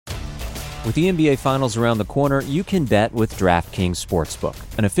With the NBA Finals around the corner, you can bet with DraftKings Sportsbook,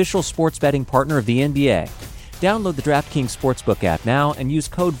 an official sports betting partner of the NBA. Download the DraftKings Sportsbook app now and use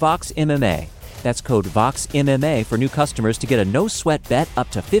code VOXMMA. That's code VOXMMA for new customers to get a no-sweat bet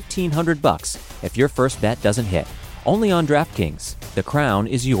up to $1,500 if your first bet doesn't hit. Only on DraftKings. The crown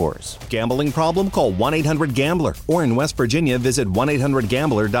is yours. Gambling problem? Call 1-800-GAMBLER. Or in West Virginia, visit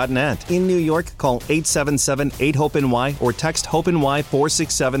 1-800-GAMBLER.net. In New York, call 877-8-HOPE-NY or text HOPE-NY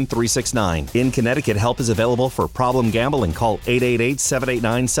 467-369. In Connecticut, help is available for problem gambling. Call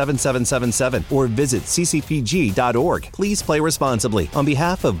 888-789-7777 or visit ccpg.org. Please play responsibly. On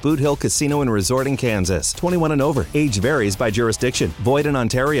behalf of Boot Hill Casino and Resort in Kansas, 21 and over. Age varies by jurisdiction. Void in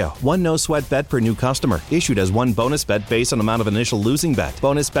Ontario. One no-sweat bet per new customer. Issued as one bonus bet based on amount of initial losing bet.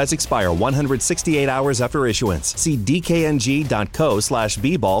 Bonus bets expire 168 hours after issuance. See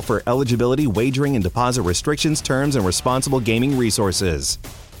dkng.co/bball for eligibility, wagering, and deposit restrictions, terms, and responsible gaming resources.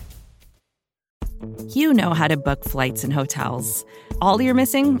 You know how to book flights and hotels. All you're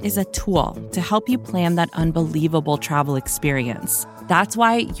missing is a tool to help you plan that unbelievable travel experience. That's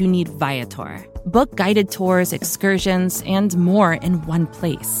why you need Viator. Book guided tours, excursions, and more in one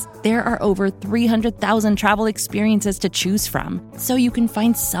place. There are over 300,000 travel experiences to choose from, so you can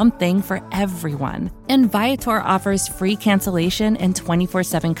find something for everyone. And Viator offers free cancellation and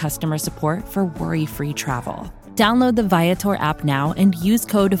 24/7 customer support for worry-free travel. Download the Viator app now and use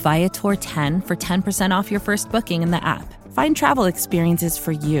code Viator10 for 10% off your first booking in the app. Find travel experiences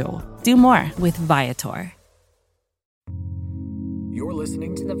for you. Do more with Viator. You're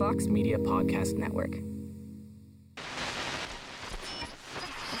listening to the Vox Media Podcast Network.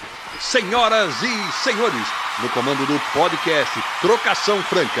 Senhoras e senhores, no comando do podcast Trocação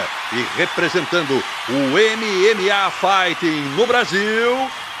Franca e representando o MMA Fighting no Brasil,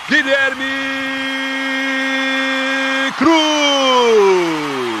 Guilherme Cruz.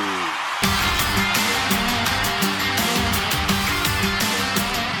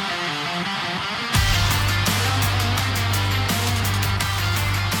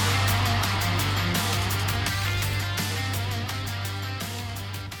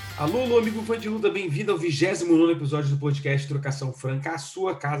 Alô, amigo fã de luta, bem-vindo ao 29º episódio do podcast Trocação Franca, a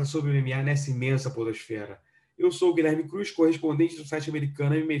sua casa sobre o MMA nessa imensa podosfera. Eu sou o Guilherme Cruz, correspondente do site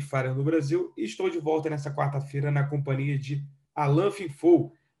americano MMA Fighter no Brasil, e estou de volta nessa quarta-feira na companhia de Alan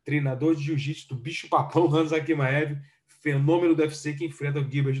Finfou, treinador de jiu-jitsu do bicho-papão Khamzat Chimaev, fenômeno do UFC que enfrenta o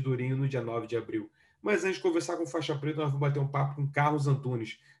Guibas Durinho no dia 9 de abril. Mas antes de conversar com o Faixa Preta, nós vamos bater um papo com Carlos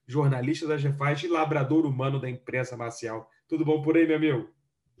Antunes, jornalista da GFight e labrador humano da imprensa marcial. Tudo bom por aí, meu amigo?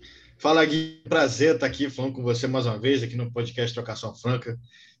 Fala, Gui. Prazer estar aqui falando com você mais uma vez aqui no podcast Trocação Franca.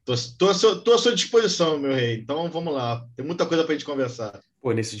 Tô à sua disposição, meu rei. Então, vamos lá. Tem muita coisa para a gente conversar.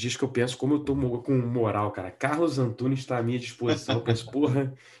 Pô, nesse dia que eu penso como eu tô com moral, cara. Carlos Antunes está à minha disposição. Eu penso,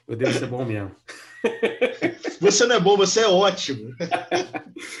 porra, eu devo ser bom mesmo. Você não é bom, você é ótimo.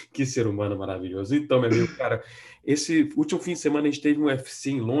 Que ser humano maravilhoso. Então, meu amigo, cara, esse último fim de semana a gente teve um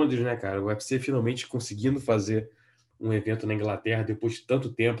UFC em Londres, né, cara? O UFC finalmente conseguindo fazer um evento na Inglaterra, depois de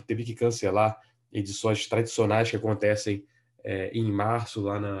tanto tempo, teve que cancelar edições tradicionais que acontecem em março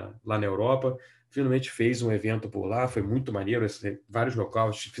lá na Europa. Finalmente fez um evento por lá, foi muito maneiro, vários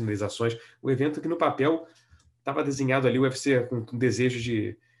nocautes, finalizações. O evento que no papel estava desenhado ali, o UFC com desejo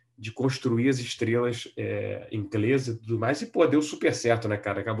de construir as estrelas inglesas e tudo mais, e pô, deu super certo, né,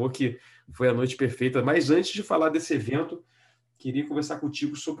 cara? Acabou que foi a noite perfeita. Mas antes de falar desse evento, queria conversar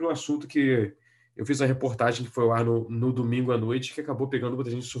contigo sobre um assunto que eu fiz uma reportagem que foi ao ar no domingo à noite, que acabou pegando muita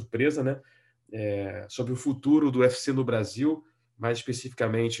gente de surpresa, né? Sobre o futuro do UFC no Brasil, mais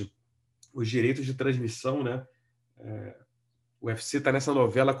especificamente os direitos de transmissão, né? O UFC está nessa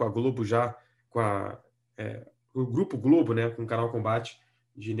novela com a Globo já, o Grupo Globo, né? Com o Canal Combate,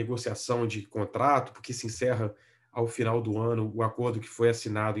 de negociação de contrato, porque se encerra ao final do ano o acordo que foi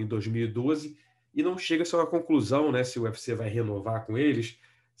assinado em 2012 e não chega a uma conclusão, né? Se o UFC vai renovar com eles,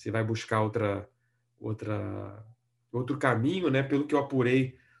 se vai buscar outro caminho, né? Pelo que eu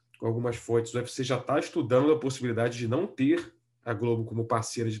apurei com algumas fontes, o UFC já está estudando a possibilidade de não ter a Globo como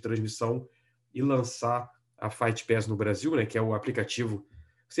parceira de transmissão e lançar a Fight Pass no Brasil, né? Que é o aplicativo,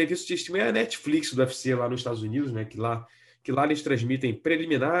 o serviço de streaming, é a Netflix do UFC lá nos Estados Unidos, né? Que lá eles transmitem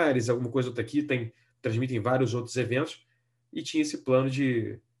preliminares, alguma coisa outra aqui, transmitem vários outros eventos, e tinha esse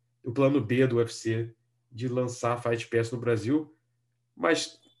o plano B do UFC de lançar a Fight Pass no Brasil,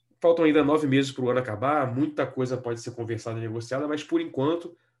 mas faltam ainda 9 meses para o ano acabar, muita coisa pode ser conversada e negociada, mas por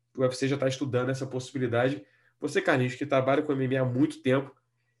enquanto o UFC já está estudando essa possibilidade. Você, Carlinhos, que trabalha com MMA há muito tempo,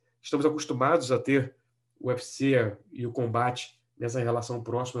 estamos acostumados a ter o UFC e o combate nessa relação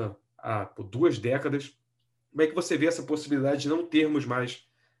próxima há 2 décadas. Como é que você vê essa possibilidade de não termos mais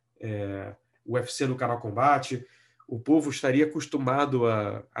o UFC no Canal Combate? O povo estaria acostumado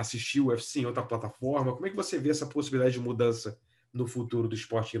a assistir o UFC em outra plataforma? Como é que você vê essa possibilidade de mudança no futuro do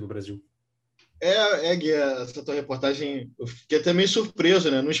esporte aqui no Brasil? Gui, essa tua reportagem, eu fiquei até meio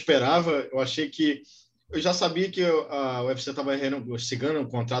surpreso, né? Não esperava, eu já sabia que a UFC estava renegociando um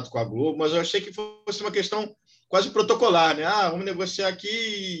contrato com a Globo, mas eu achei que fosse uma questão quase protocolar, né? Vamos negociar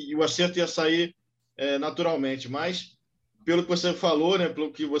aqui e o acerto ia sair naturalmente, mas pelo que você falou, né?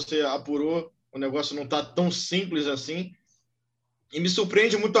 Pelo que você apurou, o negócio não está tão simples assim, e me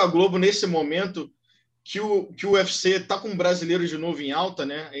surpreende muito a Globo nesse momento que o UFC está com brasileiros de novo em alta,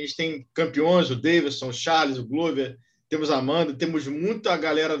 né? A gente tem campeões, o Davidson, o Charles, o Glover, temos a Amanda, temos muita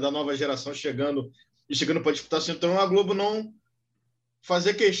galera da nova geração chegando para disputar o cinturão. A Globo não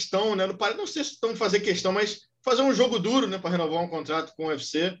fazer questão, né? Não sei se estão fazer questão, mas fazer um jogo duro, né? Para renovar um contrato com o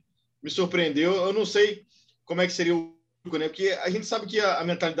UFC, me surpreendeu. Eu não sei como é que seria o jogo, né? Porque a gente sabe que a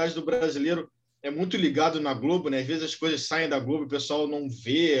mentalidade do brasileiro é muito ligado na Globo, né? Às vezes as coisas saem da Globo, o pessoal não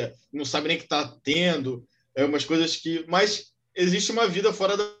vê, não sabe nem que está tendo, umas coisas que... Mas existe uma vida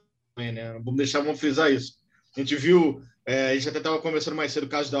fora da... né? Vamos frisar isso. A gente viu, a gente até estava conversando mais cedo o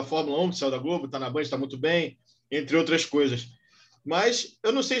caso da Fórmula 1, que saiu da Globo, está na Band, está muito bem, entre outras coisas. Mas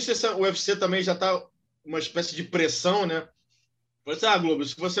eu não sei se o UFC também já está uma espécie de pressão, né? Você, Globo,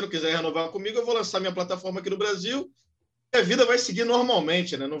 se você não quiser renovar comigo, eu vou lançar minha plataforma aqui no Brasil e a vida vai seguir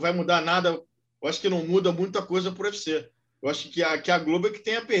normalmente, né? Não vai mudar nada. Eu acho que não muda muita coisa para o UFC. Eu acho que a Globo é que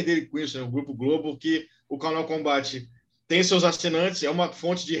tem a perder com isso, né? O Grupo Globo, que o Canal Combate tem seus assinantes, é uma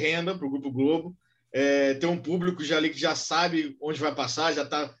fonte de renda para o Grupo Globo, tem um público já ali que já sabe onde vai passar, já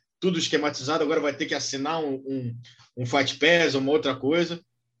está tudo esquematizado, agora vai ter que assinar um Fight Pass, uma outra coisa.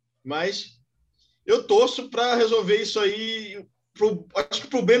 Mas eu torço para resolver isso aí, acho que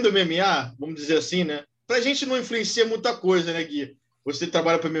para o bem do MMA, vamos dizer assim, né? Para a gente não influencia muita coisa, né, Gui? Você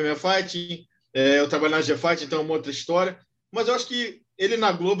trabalha para o MMA Fight, eu trabalho na G-Fight, então é uma outra história. Mas eu acho que ele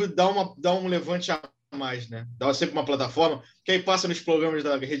na Globo dá um levante a mais, né? Dá sempre uma plataforma, que aí passa nos programas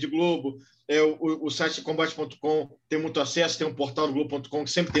da Rede Globo, o site combate.com tem muito acesso, tem um portal do Globo.com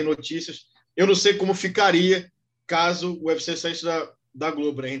que sempre tem notícias. Eu não sei como ficaria caso o UFC saísse da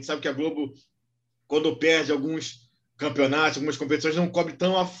Globo, né? A gente sabe que a Globo, quando perde alguns campeonatos, algumas competições, não cobre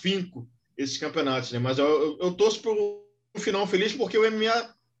tão afinco esses campeonatos, né? Mas eu torço para um final feliz, porque o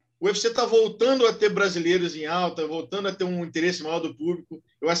UFC está voltando a ter brasileiros em alta, voltando a ter um interesse maior do público.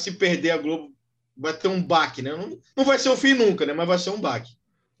 Eu acho que se perder a Globo, vai ter um baque, né? Não vai ser o fim nunca, né? Mas vai ser um baque.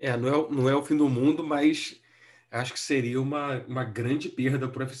 Não é o fim do mundo, mas acho que seria uma grande perda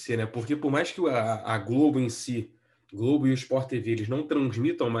para o UFC, né? Porque por mais que a Globo em si, Globo e o Sport TV, eles não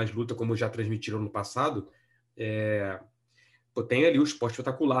transmitam mais luta como já transmitiram no passado, tem ali o Esporte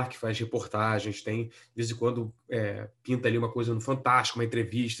Espetacular, que faz reportagens, tem, de vez em quando, pinta ali uma coisa no Fantástico, uma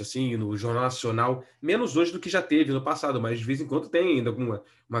entrevista, assim, no Jornal Nacional, menos hoje do que já teve no passado, mas de vez em quando tem ainda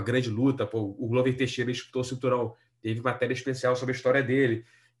uma grande luta. Pô, o Glover Teixeira disputou o cinturão, teve matéria especial sobre a história dele.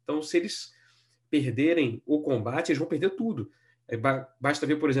 Então, se eles perderem o combate, eles vão perder tudo. Basta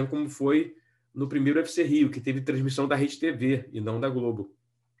ver, por exemplo, como foi no primeiro UFC Rio, que teve transmissão da Rede TV e não da Globo.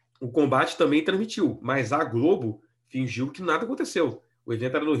 O combate também transmitiu, mas a Globo fingiu que nada aconteceu. O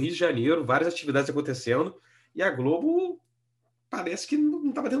evento era no Rio de Janeiro, várias atividades acontecendo, e a Globo parece que não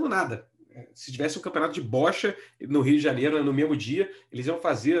estava tendo nada. Se tivesse um campeonato de bocha no Rio de Janeiro, no mesmo dia, eles iam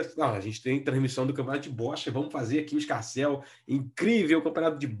fazer... Não, a gente tem transmissão do campeonato de bocha, vamos fazer aqui o escarcéu, incrível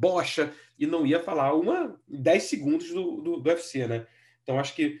campeonato de bocha, e não ia falar 10 segundos do UFC, né? Então,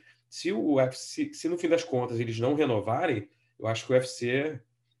 acho que se no fim das contas eles não renovarem, eu acho que o UFC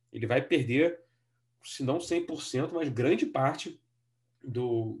ele vai perder, se não 100%, mas grande parte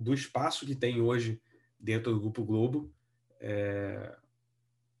do espaço que tem hoje dentro do Grupo Globo.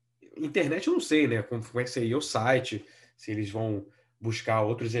 Internet eu não sei, né? Como é que seria o site, se eles vão buscar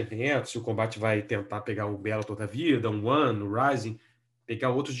outros eventos, se o combate vai tentar pegar um Bellator da vida, um One, um Rising, pegar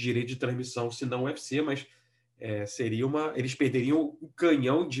outros direitos de transmissão, se não o UFC, mas eles perderiam o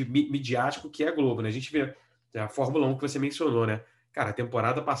canhão midiático que é a Globo, né? A gente vê a Fórmula 1 que você mencionou, né? Cara, a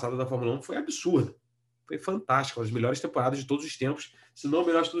temporada passada da Fórmula 1 foi absurda. Foi fantástica, uma das melhores temporadas de todos os tempos, se não a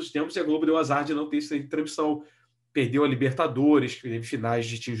melhor de todos os tempos, e a Globo deu azar de não ter essa transmissão. Perdeu a Libertadores, que teve finais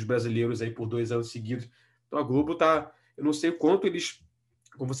de times brasileiros aí por 2 anos seguidos. Então a Globo eu não sei o quanto eles,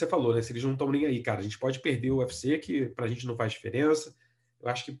 como você falou, né? Se eles não estão nem aí, cara, a gente pode perder o UFC, que pra gente não faz diferença. Eu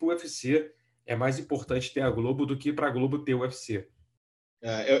acho que pro UFC é mais importante ter a Globo do que pra Globo ter o UFC.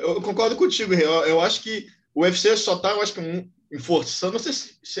 Eu concordo contigo, eu acho que o UFC só tá, eu acho que forçando, não sei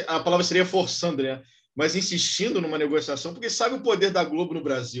se a palavra seria forçando, né? Mas insistindo numa negociação, porque sabe o poder da Globo no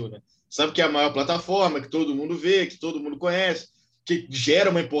Brasil, né? Sabe que é a maior plataforma, que todo mundo vê, que todo mundo conhece. que gera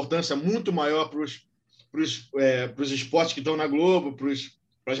uma importância muito maior para os esportes que estão na Globo,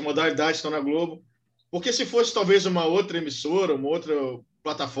 para as modalidades que estão na Globo. Porque se fosse talvez uma outra emissora, uma outra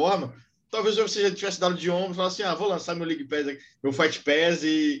plataforma, talvez você já tivesse dado de ombro e falasse assim, vou lançar meu League Pass, meu Fight Pass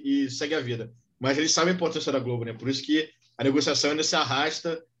e segue a vida. Mas eles sabem a importância da Globo, né? Por isso que a negociação ainda se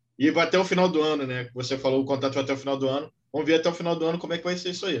arrasta e vai até o final do ano, né? Você falou o contrato vai até o final do ano. Vamos ver até o final do ano como é que vai ser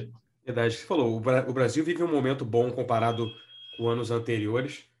isso aí. Verdade, você falou. O Brasil vive um momento bom comparado com anos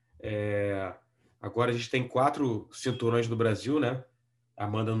anteriores. Agora a gente tem 4 cinturões no Brasil, né? A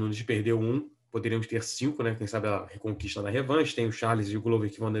Amanda Nunes perdeu 1, poderíamos ter 5, né? Quem sabe a reconquista na revanche. Tem o Charles e o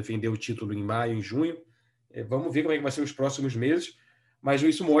Glover que vão defender o título em maio, em junho. Vamos ver como é que vai ser os próximos meses. Mas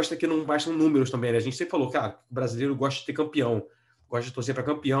isso mostra que não bastam números também, né? A gente sempre falou, cara, o brasileiro gosta de ter campeão, gosta de torcer para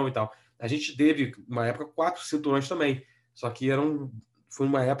campeão e tal. A gente teve, uma época, 4 cinturões também. Só que foi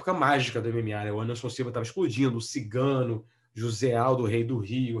uma época mágica do MMA, né? O Anderson Silva estava explodindo, o Cigano, José Aldo, Rei do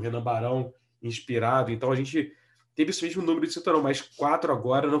Rio, Renan Barão, inspirado. Então a gente teve esse mesmo número de cinturão, mas 4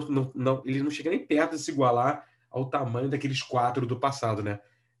 agora, ele não chega nem perto de se igualar ao tamanho daqueles 4 do passado, né?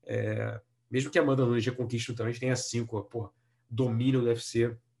 Mesmo que a Amanda Nunes conquiste também, a gente tenha 5, domínio do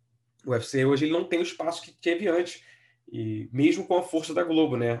UFC. O UFC hoje ele não tem o espaço que teve antes, e mesmo com a força da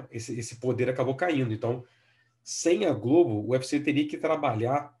Globo, né? Esse poder acabou caindo. Então, sem a Globo, o UFC teria que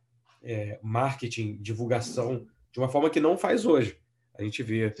trabalhar marketing, divulgação, de uma forma que não faz hoje. A gente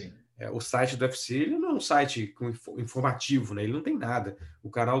vê o site do UFC, ele não é um site informativo, né? Ele não tem nada. O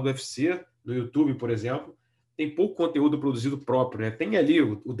canal do UFC, no YouTube, por exemplo, tem pouco conteúdo produzido próprio, né? Tem ali,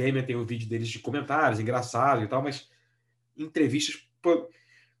 o Damian tem o vídeo deles de comentários, engraçado e tal, mas entrevistas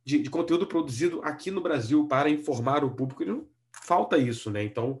de conteúdo produzido aqui no Brasil para informar o público, não falta isso, né?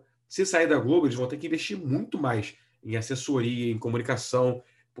 Então, se sair da Globo, eles vão ter que investir muito mais em assessoria, em comunicação,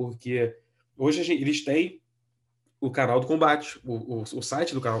 porque hoje eles têm o canal do Combate, o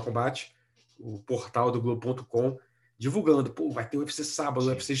site do canal do Combate, o portal do Globo.com, divulgando, vai ter o UFC sábado, o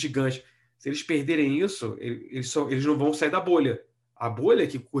UFC gigante. Se eles perderem isso, eles não vão sair da bolha. A bolha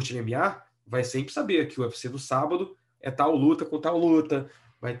que curte MMA vai sempre saber que o UFC do sábado é tal luta com tal luta,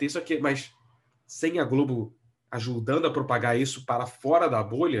 vai ter isso aqui, mas sem a Globo ajudando a propagar isso para fora da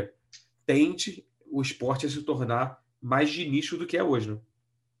bolha, tende o esporte a se tornar mais de nicho do que é hoje, né?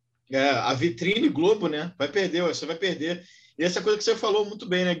 A vitrine Globo, né? Você vai perder. E essa coisa que você falou muito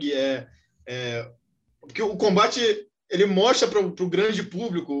bem, né, Gui? Porque o combate, ele mostra para o grande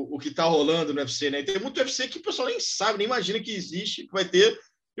público o que está rolando no UFC, né? E tem muito UFC que o pessoal nem sabe, nem imagina que existe, que vai ter.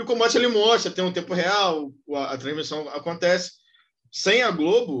 E o combate, ele mostra, tem um tempo real, a transmissão acontece. Sem a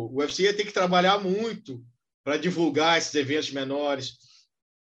Globo, o UFC ia ter que trabalhar muito para divulgar esses eventos menores.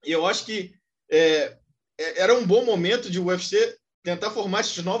 E eu acho que era um bom momento de o UFC tentar formar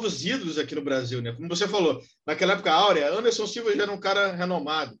esses novos ídolos aqui no Brasil, né? Como você falou, naquela época áurea, Anderson Silva já era um cara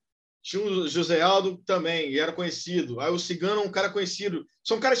renomado. Tinha o José Aldo também, e era conhecido. Aí o Cigano é um cara conhecido.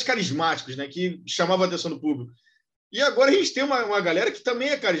 São caras carismáticos, né? Que chamavam a atenção do público. E agora a gente tem uma galera que também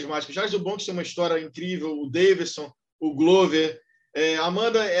é carismática. Charles do Bronx tem uma história incrível, o Davidson, o Glover. A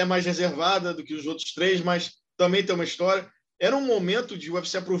Amanda é mais reservada do que os outros 3, mas também tem uma história. Era um momento de o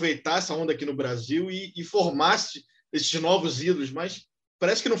UFC aproveitar essa onda aqui no Brasil e formar-se esses novos ídolos, mas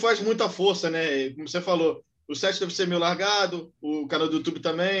parece que não faz muita força, né? Como você falou, o site deve ser meio largado, o canal do YouTube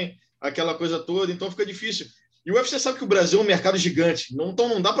também, aquela coisa toda, então fica difícil. E o UFC sabe que o Brasil é um mercado gigante, então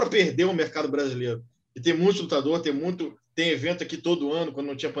não dá para perder o mercado brasileiro. E tem muito lutador, tem evento aqui todo ano, quando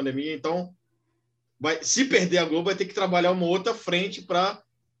não tinha pandemia, então se perder a Globo, vai ter que trabalhar uma outra frente para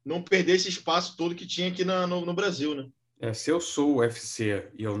não perder esse espaço todo que tinha aqui no Brasil, né? Se eu sou o UFC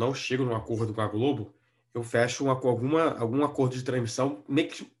e eu não chego num acordo com a Globo, eu fecho algum acordo de transmissão,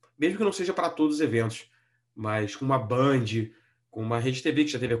 mesmo que não seja para todos os eventos, mas com uma Band, com uma Rede TV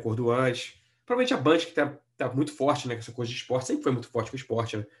que já teve acordo antes. Provavelmente a Band, que tá muito forte, né, com essa coisa de esporte, sempre foi muito forte com o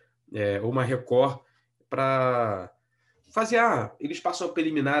esporte, né? Ou uma Record, para fazer, eles passam a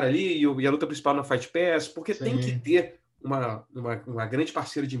preliminar ali e a luta principal na Fight Pass, porque tem que ter uma grande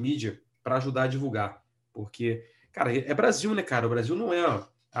parceira de mídia para ajudar a divulgar. Porque, cara, é Brasil, né, cara? O Brasil não é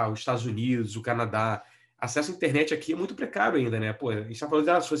os Estados Unidos, o Canadá. Acesso à internet aqui é muito precário ainda, né? Pô, a gente tá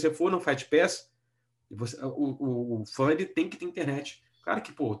falando, se você for no Fight Pass, o fã ele tem que ter internet. Claro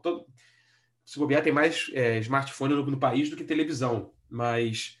que, se bobear, tem mais smartphone no país do que televisão,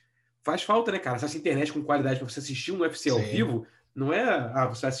 mas faz falta, né, cara? Acesso à internet com qualidade para você assistir um UFC ao vivo, não é,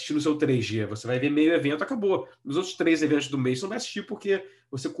 você vai assistir no seu 3G, você vai ver meio evento, acabou. Nos outros 3 eventos do mês, você não vai assistir porque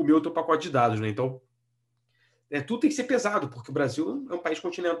você comeu o teu pacote de dados, né? Então, tudo tem que ser pesado, porque o Brasil é um país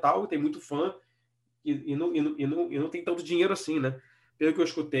continental, tem muito fã, e não tem tanto dinheiro assim, né? Pelo que eu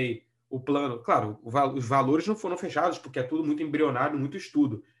escutei, o plano. Claro, os valores não foram fechados, porque é tudo muito embrionário, muito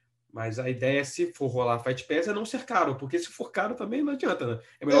estudo. Mas a ideia, se for rolar Fight Pass, é não ser caro, porque se for caro também não adianta, né?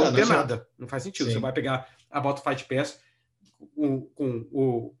 É melhor não ter nada. Não faz sentido. Sim. Você vai pegar a bota Fight Pass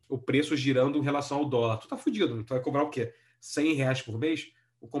com o preço girando em relação ao dólar. Tu tá fudido. Tu vai cobrar o quê? R$100 por mês?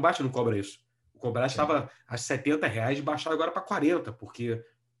 O combate não cobra isso. O combate estava a R$70 e baixaram agora para 40, porque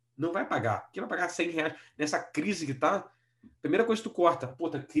não vai pagar. Quem vai pagar R$100 nessa crise que tá? Primeira coisa que tu corta. Pô,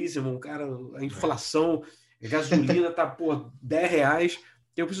 tá crise, irmão. Cara, a inflação, a gasolina tá, pô, R$10.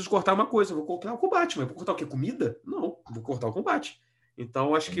 Eu preciso cortar uma coisa. Vou cortar o combate. Mas vou cortar o quê? Comida? Não. Vou cortar o combate.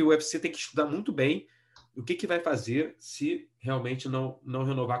 Então, acho que o UFC tem que estudar muito bem o que vai fazer se realmente não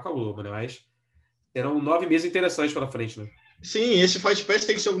renovar com a Globo, né? Mas terão 9 meses interessantes pela frente, né? Sim, esse Fight Pass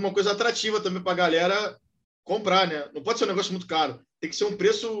tem que ser alguma coisa atrativa também para a galera comprar, né? Não pode ser um negócio muito caro. Tem que ser um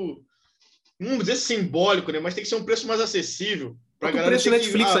preço, vamos dizer, simbólico, né? Mas tem que ser um preço mais acessível. Para o preço da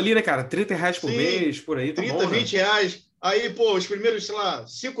Netflix ali, né, cara? R$30 por mês, por aí. Tá 30, bom, R$20. Né? Aí, pô, os primeiros, sei lá,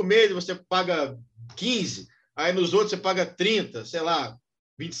 5 meses você paga 15. Aí nos outros você paga 30, sei lá,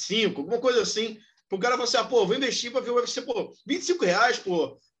 25, alguma coisa assim. O cara fala assim, pô, vou investir para ver o UFC, pô,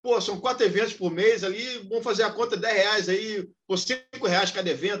 R$25, pô, são 4 eventos por mês ali, vamos fazer a conta R$10 aí, pô, R$5 cada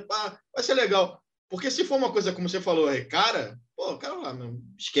evento, pá, vai ser legal. Porque se for uma coisa, como você falou, cara, pô, cara lá, não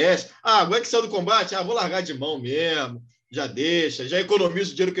esquece. Agora que saiu do combate, vou largar de mão mesmo, já deixa, já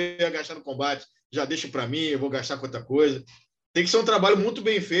economizo o dinheiro que eu ia gastar no combate, já deixo para mim, eu vou gastar com outra coisa. Tem que ser um trabalho muito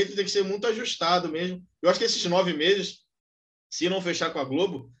bem feito, tem que ser muito ajustado mesmo. Eu acho que esses 9 meses, se não fechar com a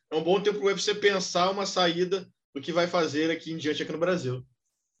Globo, é um bom tempo para o UFC pensar uma saída do que vai fazer aqui em diante aqui no Brasil.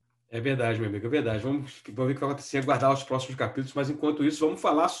 É verdade, meu amigo, é verdade. Vamos ver o que vai acontecer, aguardar os próximos capítulos, mas enquanto isso, vamos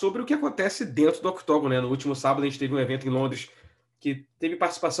falar sobre o que acontece dentro do octógono, né? No último sábado, a gente teve um evento em Londres que teve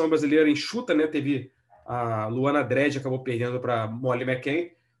participação brasileira em chuta, né? Teve a Luana Dredd, acabou perdendo para Molly McCann,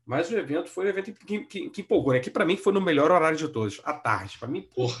 mas o evento foi um evento que empolgou, né? Que para mim foi no melhor horário de todos, à tarde. Para mim,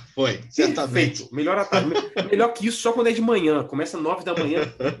 foi, certamente. Melhor à tarde. Melhor que isso só quando é de manhã. Começa 9 da manhã,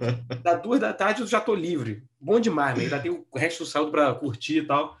 dá 2 da tarde eu já tô livre. Bom demais, né? Ainda tem o resto do sábado para curtir e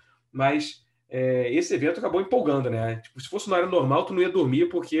tal. Mas esse evento acabou empolgando, né? Tipo, se fosse no horário normal, tu não ia dormir,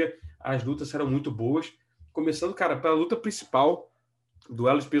 porque as lutas eram muito boas. Começando, cara, pela luta principal,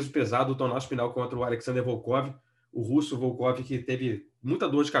 duelo de peso pesado, o Tonosso final contra o Alexander Volkov, o russo Volkov, que teve muita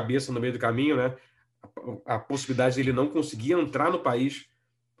dor de cabeça no meio do caminho, né? A possibilidade dele não conseguir entrar no país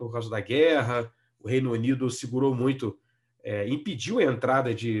por causa da guerra. O Reino Unido segurou muito, impediu a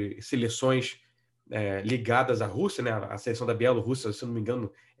entrada de seleções ligadas à Rússia, né? A seleção da Bielorrússia, se eu não me engano,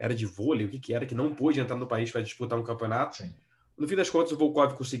 era de vôlei, o que era, que não pôde entrar no país para disputar um campeonato. Sim. No fim das contas, o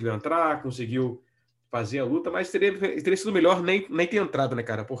Volkov conseguiu entrar, conseguiu fazer a luta, mas teria sido melhor nem ter entrado, né,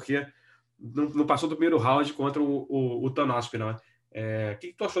 cara? Porque não passou do primeiro round contra o Tonosso, né? O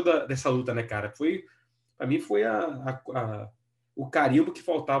que tu achou dessa luta, né, cara? Para mim foi o carimbo que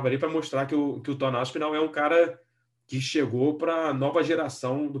faltava ali para mostrar que o Tonosso é um cara que chegou para a nova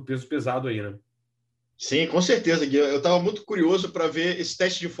geração do peso pesado aí, né? Sim, com certeza, Gui. Eu estava muito curioso para ver esse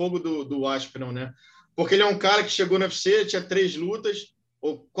teste de fogo do Aspinall, né? Porque ele é um cara que chegou no UFC, tinha 3 lutas,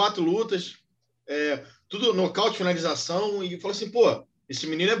 ou 4 lutas, tudo nocaute, finalização, e falou assim, pô, esse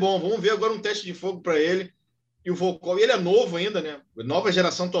menino é bom, vamos ver agora um teste de fogo para ele. E o Volkov, ele é novo ainda, né? Nova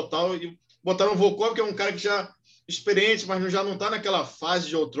geração total, e botaram o Volkov, que é um cara que já experiente, mas já não está naquela fase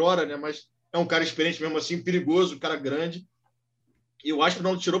de outrora, né? Mas é um cara experiente mesmo assim, perigoso, um cara grande. E o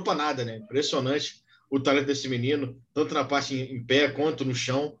Aspinall não tirou para nada, né? Impressionante o talento desse menino, tanto na parte em pé quanto no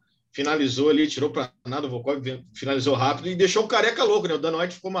chão. Finalizou ali, tirou para nada, o Volkov finalizou rápido e deixou o Careca louco, né? O Dana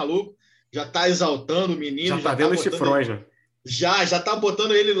White ficou maluco, já está exaltando o menino. Já tá vendo esse cifrões, né? Já está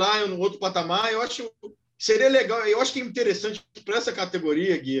botando ele lá no outro patamar. Eu acho que seria legal, eu acho que é interessante para essa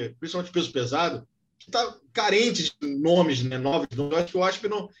categoria, Gui, principalmente peso pesado, que está carente de nomes, né? Novos. Eu acho que o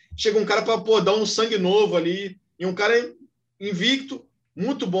Aspinall chega um cara para dar um sangue novo ali, e um cara invicto,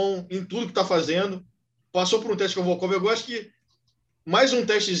 muito bom em tudo que está fazendo. Passou por um teste com o Volkov. Eu gosto que mais um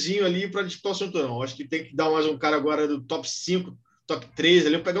testezinho ali para disputar o cinturão. Acho que tem que dar mais um cara agora do top 5, top 3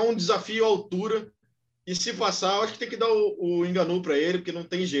 ali, pegar um desafio à altura e se passar, acho que tem que dar o Ngannou para ele, porque não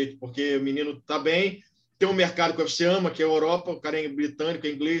tem jeito, porque o menino está bem, tem um mercado que o UFC ama, que é a Europa, o cara é britânico, é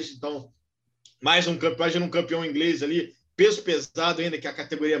inglês, então mais um campeão inglês ali, peso pesado ainda, que é a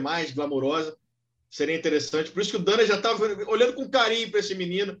categoria mais glamourosa, seria interessante. Por isso que o Dana já estava olhando com carinho para esse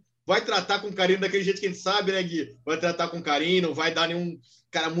menino, vai tratar com carinho daquele jeito que a gente sabe, né, Gui? Vai tratar com carinho, não vai dar nenhum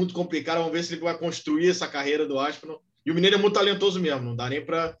cara muito complicado. Vamos ver se ele vai construir essa carreira do Aspinall. E o menino é muito talentoso mesmo, não dá nem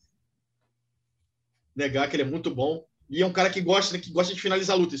para negar que ele é muito bom. E é um cara que gosta de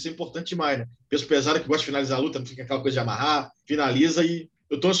finalizar a luta, isso é importante demais, né? Peso pesado que gosta de finalizar a luta, não fica aquela coisa de amarrar, finaliza e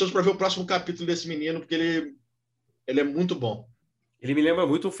eu tô ansioso para ver o próximo capítulo desse menino, porque ele é muito bom. Ele me lembra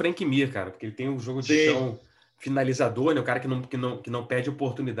muito o Frank Mir, cara, porque ele tem um jogo de Sim, chão finalizador, né? Um cara que não perde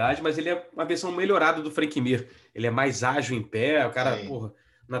oportunidade, mas ele é uma versão melhorada do Frank Mir. Ele é mais ágil em pé, o cara, sim. porra,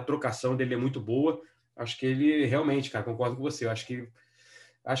 na trocação dele é muito boa. Acho que ele realmente, cara, concordo com você. Acho que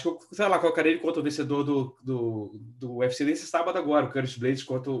sei lá, colocaria ele contra o vencedor do UFC desse sábado agora, o Curtis Blades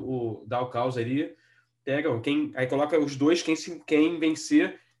contra o Dalkaus ali. Aí coloca os dois, quem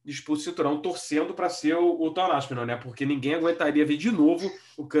vencer disputa o cinturão, torcendo para ser o Thor Aspinall, né? Porque ninguém aguentaria ver de novo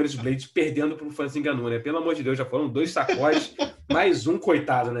o Curtis Blades perdendo para o Francis Ngannou, né? Pelo amor de Deus, já foram 2 sacodes, mais um,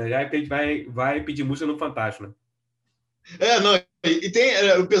 coitado, né? Já vai pedir música no Fantástico, né? Não, e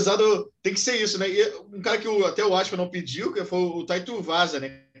tem o pesado, tem que ser isso, né? E um cara que até o Aspinall não pediu, que foi o Tai Tuivasa,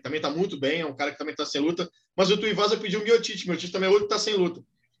 né? Que também tá muito bem, é um cara que também tá sem luta, mas o Tuivasa pediu o Miocic também é outro que tá sem luta.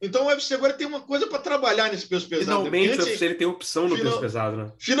 Então o UFC agora tem uma coisa para trabalhar nesse peso pesado. Finalmente o UFC ele tem opção no peso pesado,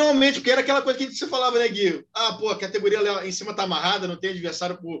 né? Finalmente, porque era aquela coisa que você falava, né, Gui? A categoria lá em cima tá amarrada, não tem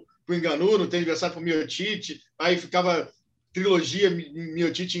adversário pro Ngannou, não tem adversário pro Miocic, aí ficava trilogia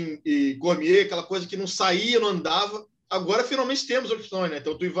Miocic e Cormier, aquela coisa que não saía, não andava. Agora finalmente temos opções, né?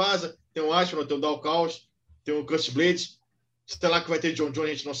 Tem o Tuivasa, tem o Aspinall, tem o Dalkaus, tem o Curtis Blades, sei lá que vai ter John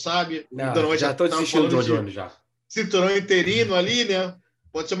Jones, a gente não sabe. Não, já tô desistindo do John Jones já. Cinturão interino ali, né?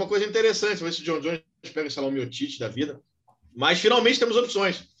 Pode ser uma coisa interessante, ver se o John Jones pega, sei lá, o Miocic da vida. Mas finalmente temos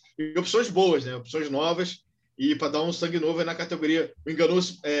opções. E opções boas, né? Opções novas. E para dar um sangue novo aí na categoria. O Ngannou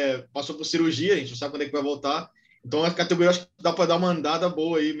passou por cirurgia, a gente não sabe quando é que vai voltar. Então a categoria acho que dá para dar uma andada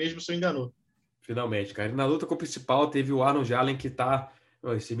boa aí, mesmo se Ngannou. Finalmente, cara. E na luta com o principal teve o Arnold Allen, que tá.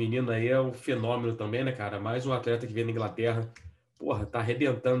 Esse menino aí é um fenômeno também, né, cara? Mais um atleta que vem da Inglaterra. Porra, tá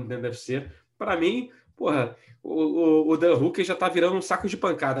arrebentando dentro do UFC. Para mim, porra, o Dan Hooker já tá virando um saco de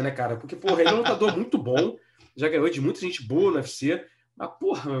pancada, né, cara? Porque, porra, ele é um lutador muito bom, já ganhou de muita gente boa no UFC, mas,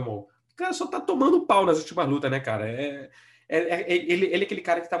 porra, meu irmão, o cara só tá tomando pau nas últimas lutas, né, cara? Ele é aquele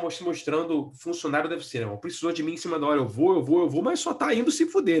cara que tá mostrando funcionário do UFC, né? Precisou de mim em cima da hora, eu vou, mas só tá indo se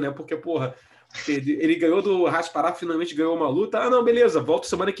fuder, né? Porque, porra, ele ganhou do Rasparaf, finalmente ganhou uma luta. Ah, não, beleza, volto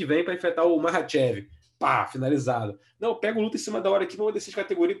semana que vem para enfrentar o Makhachev. Pá, finalizado. Não, pega o luta em cima da hora aqui, vamos descer de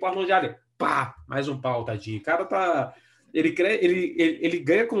categoria pro Arnold Allen. Pá, mais um pau, tadinho. O cara tá... Ele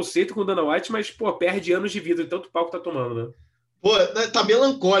ganha conceito com o Dana White, mas, pô, perde anos de vida de tanto pau que tá tomando, né? Pô, tá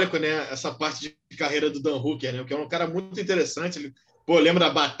melancólico, né? Essa parte de carreira do Dan Hooker, né? Porque é um cara muito interessante. Ele, pô, lembra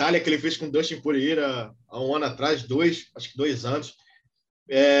da batalha que ele fez com o Dustin Poirier há um ano atrás, acho que 2 anos.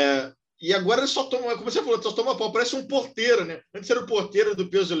 E agora ele só toma, como você falou, só toma pau. Parece um porteiro, né? Antes era o porteiro do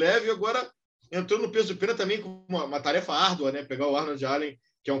peso leve e agora entrou no peso pena também com uma tarefa árdua, né? Pegar o Arnold Allen,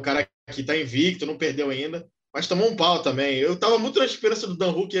 que é um cara que está invicto, não perdeu ainda, mas tomou um pau também. Eu estava muito na esperança do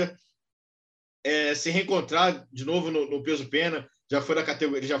Dan Hooker se reencontrar de novo no peso pena.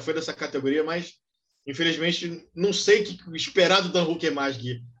 Ele já foi dessa categoria, mas infelizmente não sei o que esperar do Dan Hooker mais,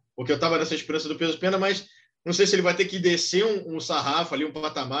 Gui, porque eu estava nessa esperança do peso pena, mas não sei se ele vai ter que descer um sarrafo ali, um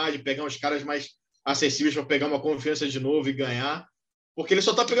patamar, de pegar uns caras mais acessíveis para pegar uma confiança de novo e ganhar. Porque ele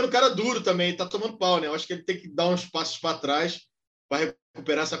só tá pegando cara duro também, tá tomando pau, né? Eu acho que ele tem que dar uns passos para trás para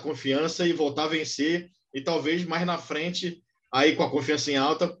recuperar essa confiança e voltar a vencer. E talvez mais na frente, aí com a confiança em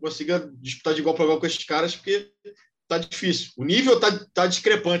alta, consiga disputar de igual para igual com esses caras, porque tá difícil. O nível tá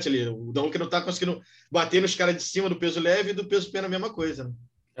discrepante ali. O Dan Hooker não tá conseguindo bater nos caras de cima do peso leve e do peso pena a mesma coisa, né?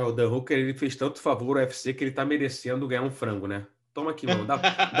 O Dan Hooker, ele fez tanto favor ao UFC que ele tá merecendo ganhar um frango, né? Toma aqui, mano.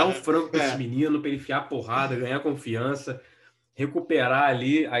 Dá um frango pra esse menino, pra ele enfiar a porrada, ganhar confiança, recuperar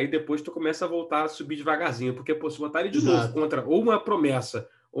ali, aí depois tu começa a voltar a subir devagarzinho, porque, pô, se botar ele de novo contra ou uma promessa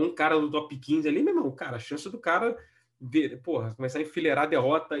ou um cara do top 15 ali, meu irmão, cara, a chance do cara começar a enfileirar a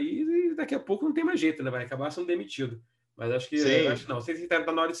derrota aí, e daqui a pouco não tem mais jeito, né? Vai acabar sendo demitido. Mas acho que não, sei se tá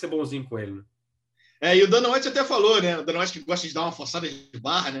na hora de ser bonzinho com ele, né? E o Dana White até falou, né? O Dana White que gosta de dar uma forçada de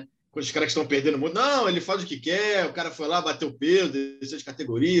barra, né? Quando os caras que estão perdendo muito. Não, ele faz o que quer, o cara foi lá, bateu o peso, desceu de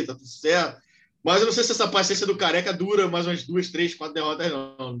categoria, tá tudo certo. Mas eu não sei se essa paciência do careca dura mais umas 2, 3, 4 derrotas,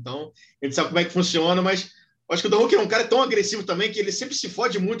 não. Então, a gente sabe como é que funciona, mas acho que o Dan Hooker é um cara tão agressivo também que ele sempre se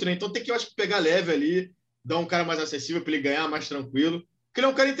fode muito, né? Então tem que, eu acho, pegar leve ali, dar um cara mais acessível para ele ganhar mais tranquilo. Porque ele é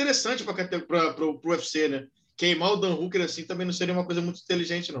um cara interessante para o UFC, né? Queimar o Dan Hooker assim também não seria uma coisa muito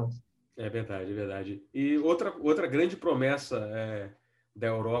inteligente, não. É verdade, é verdade. E outra grande promessa da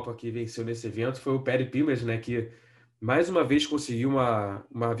Europa que venceu nesse evento foi o Paddy Pimblett, né? Que mais uma vez conseguiu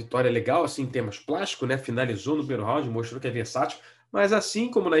uma vitória legal, assim, em temas plásticos, né? Finalizou no primeiro round, mostrou que é versátil. Mas assim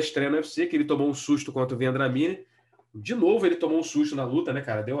como na estreia no UFC, que ele tomou um susto contra o Vendramini, de novo ele tomou um susto na luta, né,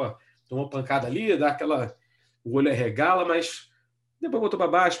 cara? Tomou uma pancada ali, dá aquela... O olho arregala, mas depois botou para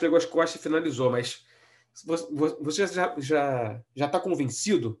baixo, pegou as costas e finalizou. Mas Você já está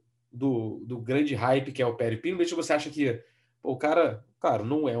convencido do grande hype que é o Perry Pimblett? Você acha que o cara, claro,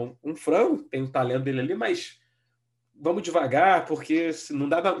 não é um frango, tem o talento dele ali, mas vamos devagar, porque não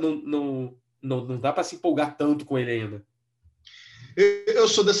dá para se empolgar tanto com ele ainda. Eu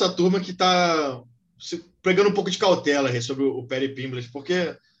sou dessa turma que está pregando um pouco de cautela sobre o Perry Pimblett,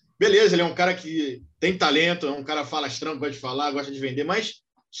 porque, beleza, ele é um cara que tem talento, é um cara falastrão, gosta de falar, gosta de vender, mas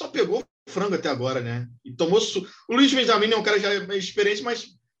só pegou frango até agora, né? E tomou o Luiz Benjamin é um cara já experiente, mas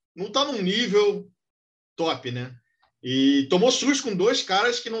não está num nível top, né? E tomou susto com 2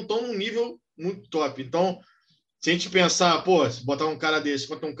 caras que não estão num nível muito top. Então, se a gente pensar, pô, se botar um cara desse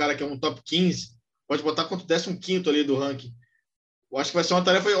contra um cara que é um top 15, pode botar contra o 15º ali do ranking. Eu acho que vai ser uma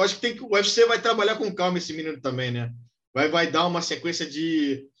tarefa. Eu acho que o UFC vai trabalhar com calma esse menino também, né? Vai dar uma sequência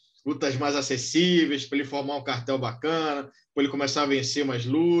de lutas mais acessíveis para ele formar um cartel bacana, para ele começar a vencer umas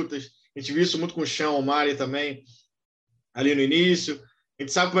lutas. A gente viu isso muito com o Sean O'Malley também, ali no início. A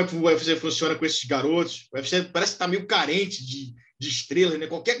gente sabe como é que o UFC funciona com esses garotos. O UFC parece que está meio carente de estrelas, né?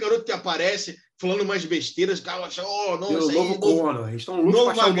 Qualquer garoto que aparece falando umas besteiras, o cara acha, não, o novo Conor. Eles estão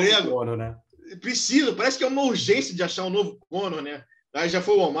loucos para achar o novo Conor, né? Precisa, parece que é uma urgência de achar um novo Conor, né? Aí já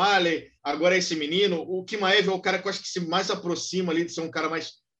foi o O'Malley, agora é esse menino. O Chimaev é o cara que eu acho que se mais aproxima ali de ser um cara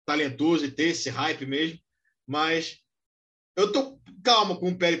mais talentoso e ter esse hype mesmo. Mas eu tô calmo com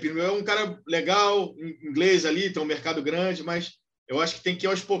o Perry Pimblett. É um cara legal, inglês ali, tem um mercado grande, mas eu acho que tem que ir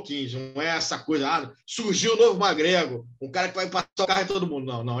aos pouquinhos. Não é essa coisa, surgiu o novo McGregor, um cara que vai passar o carro em todo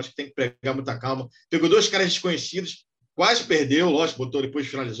mundo. Não, acho que tem que pegar muita calma. Pegou 2 caras desconhecidos, quase perdeu, lógico, botou, depois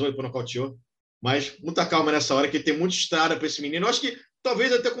finalizou, depois nocauteou. Mas muita calma nessa hora, que tem muita estrada para esse menino. Eu acho que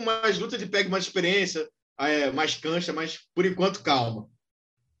talvez até com mais luta ele pegue mais experiência, mais cancha, mas por enquanto calma.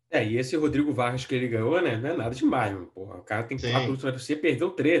 E esse Rodrigo Vargas que ele ganhou, né? Não é nada demais, mano. Porra, o cara tem 4 lutas na UFC,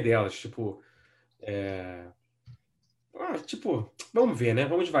 perdeu 3 delas. Vamos ver, né?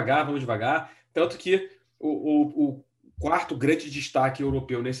 Vamos devagar. Tanto que o quarto grande destaque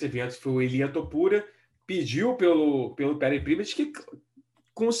europeu nesse evento foi o Ilia Topuria, pediu pelo Perry Pimblett, que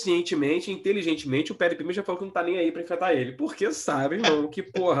conscientemente, inteligentemente, o Perry Pimblett já falou que não tá nem aí para enfrentar ele, porque sabe, irmão, que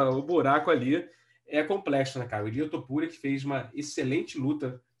o buraco ali é complexo, né, cara? O Ilia Topuria, que fez uma excelente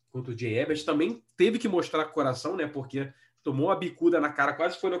luta contra o Jay Herbert, também teve que mostrar coração, né? Porque tomou a bicuda na cara,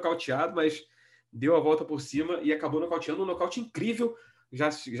 quase foi nocauteado, mas deu a volta por cima e acabou nocauteando. Um nocaute incrível, já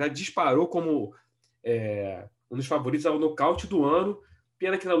disparou como um dos favoritos ao nocaute do ano.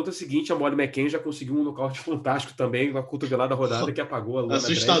 Pena que na luta seguinte a Molly McCann já conseguiu um nocaute fantástico também, uma cotovelada rodada que apagou a Luana.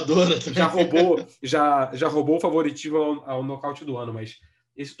 Assustadora também. Já roubou o favoritismo ao nocaute do ano, mas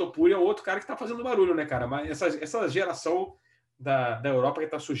esse Topuria é outro cara que tá fazendo barulho, né, cara? Mas essa geração da Europa que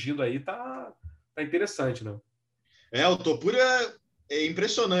tá surgindo aí tá interessante, né? O Topuria é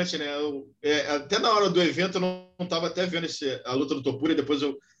impressionante, né? Até na hora do evento eu não estava até vendo a luta do Topuria, depois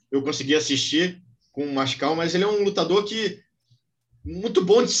eu consegui assistir com mais calma, mas ele é um lutador que muito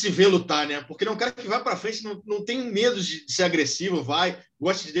bom de se ver lutar, né? Porque ele é um cara que vai para frente, não tem medo de ser agressivo,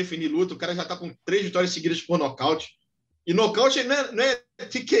 gosta de definir luta. O cara já está com 3 vitórias seguidas por nocaute. E nocaute não é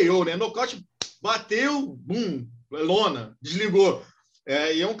TKO, né? Nocaute bateu, bum, lona, desligou.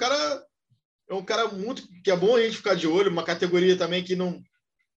 E é um cara muito que é bom a gente ficar de olho, uma categoria também que não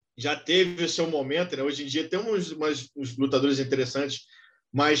já teve o seu momento, né? Hoje em dia temos uns lutadores interessantes,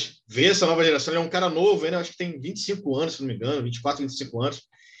 mas ver essa nova geração, ele é um cara novo, né? Acho que tem 25 anos, se não me engano, 24, 25 anos.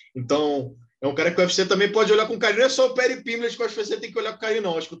 Então, é um cara que o UFC também pode olhar com carinho. Não é só o Perry Pimblett que o UFC tem que olhar com carinho,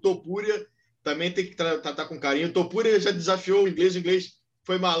 não. Acho que o Topuria também tem que tratar com carinho. O Topuria já desafiou o inglês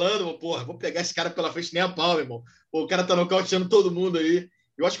foi malandro. Porra, vou pegar esse cara pela frente nem a pau, meu irmão. O cara tá nocauteando todo mundo aí.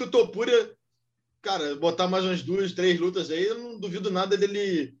 Eu acho que o Topuria, cara, botar mais umas 2, 3 lutas aí, eu não duvido nada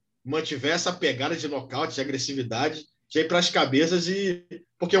dele mantiver essa pegada de nocaute, de agressividade, já ir para as cabeças,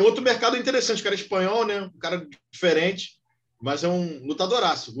 porque é um outro mercado interessante. O cara é espanhol, né? Um cara diferente, mas é um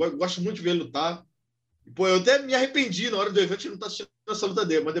lutadoraço. Eu gosto muito de ver ele lutar. Pô, eu até me arrependi na hora do evento de não estar assistindo essa luta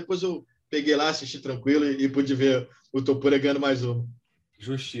dele, mas depois eu peguei lá, assisti tranquilo e pude ver o Topuria ganhando mais uma.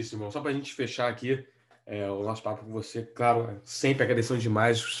 Justíssimo. Só para a gente fechar aqui o nosso papo com você, claro, sempre agradecendo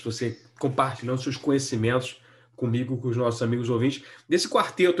demais você compartilhando seus conhecimentos comigo, com os nossos amigos ouvintes. Desse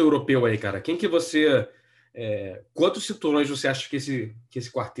quarteto europeu aí, cara, quem que você... quantos cinturões você acha que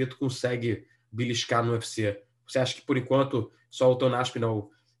esse quarteto consegue beliscar no UFC? Você acha que, por enquanto, só o Tom Aspinall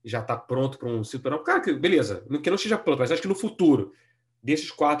já está pronto para um cinturão? Cara, beleza, que não esteja pronto, mas acho que no futuro,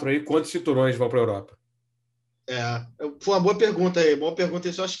 desses 4 aí, quantos cinturões vão para a Europa? Foi uma boa pergunta aí, boa pergunta.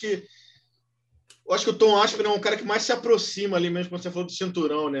 Eu acho que o Tom Aspinall é um cara que mais se aproxima ali mesmo, quando você falou do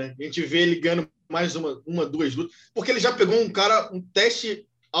cinturão, né? A gente vê ele ganhando mais uma, 2 lutas, porque ele já pegou um teste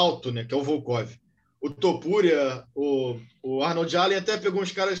alto, né? Que é o Volkov. o Topuria, o Arnold Allen até pegou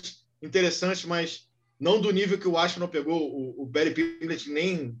uns caras interessantes, mas não do nível que o Aspinall pegou, o Barry Pimblett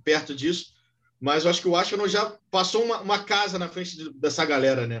nem perto disso, mas eu acho que o Aspinall já passou uma casa na frente dessa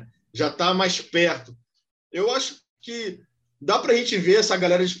galera, né? Já está mais perto. Eu acho que dá para a gente ver essa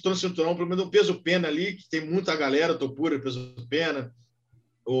galera disputando o cinturão, pelo menos o peso pena ali, que tem muita galera, o Topuria, peso pena,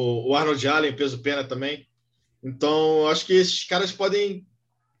 o Arnold Allen, peso pena também. Então, acho que esses caras podem...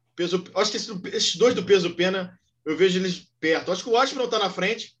 acho que esses dois do peso pena, eu vejo eles perto. Acho que o Aspinall está na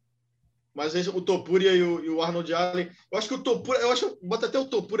frente, mas o Topuria e o Arnold Allen... Eu acho que bota até o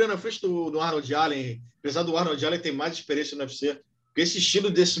Topuria na frente do Arnold Allen, apesar do Arnold Allen ter mais experiência no UFC, porque esse estilo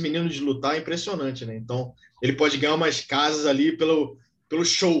desse menino de lutar é impressionante, né? Então, ele pode ganhar umas casas ali pelo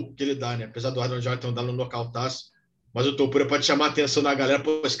show que ele dá, né? Apesar do Arnold Allen ter dado um nocautaço, mas o Topuria pode chamar a atenção da galera.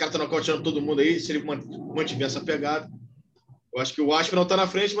 Pô, esse cara tá nocauteando todo mundo aí, se ele mantiver essa pegada. Eu acho que o Aspinall tá na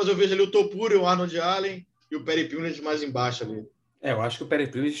frente, mas eu vejo ali o Topuria, o Arnold Allen e o Perry Pimblett mais embaixo ali. Eu acho que o Perry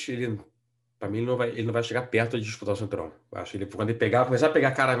Pimblett, para mim, ele não vai chegar perto de disputar o cinturão. Eu acho que quando ele começar a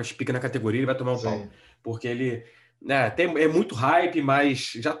pegar cara mais pica na categoria, ele vai tomar um pau. Porque ele é muito hype,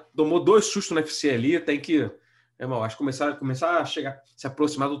 mas já tomou 2 sustos no UFC ali, tem que... acho que começar a se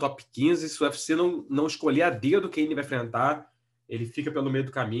aproximar do top 15, se o UFC não escolher a dedo quem ele vai enfrentar, ele fica pelo meio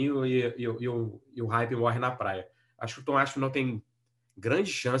do caminho e o hype morre na praia. Acho que o Tom Aspinall tem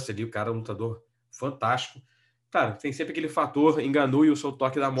grande chance ali, o cara é um lutador fantástico. Claro, tem sempre aquele fator Ngannou e o seu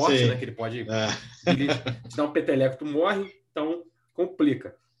toque da morte, né? Que ele pode te dar um peteleco, tu morre, então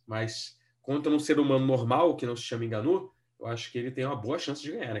complica. Mas contra um ser humano normal, que não se chama Ngannou, eu acho que ele tem uma boa chance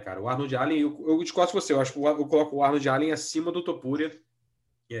de ganhar, né, cara? O Arnold Allen, eu discordo com você, eu acho que eu coloco o Arnold Allen acima do Topuria,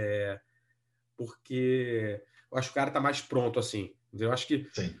 porque eu acho que o cara tá mais pronto, assim. Eu acho que...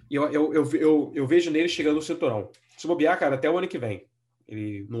 Eu vejo nele chegando no cinturão. Se bobear, cara, até o ano que vem.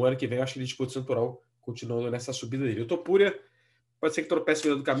 No ano que vem, eu acho que ele disputa o cinturão, continuando nessa subida dele. O Topuria pode ser que tropece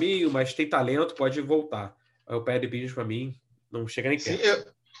no meio do caminho, mas tem talento, pode voltar. O Perry Pimblett, pra mim, não chega nem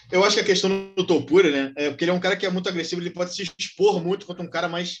perto. Eu acho que a questão do Topuria, né, é porque ele é um cara que é muito agressivo, ele pode se expor muito contra um cara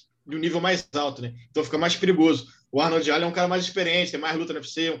de um nível mais alto, né? Então fica mais perigoso. O Arnold Allen é um cara mais experiente, tem mais luta no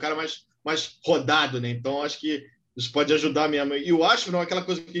UFC, é um cara mais rodado, né? Então acho que isso pode ajudar mesmo. E o Aspinall, aquela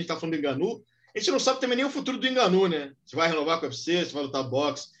coisa que a gente tá falando do Ngannou, a gente não sabe também nem o futuro do Ngannou, né? Se vai renovar com o UFC, se vai lutar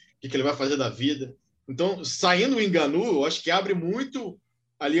boxe, o que ele vai fazer da vida. Então, saindo o Ngannou, eu acho que abre muito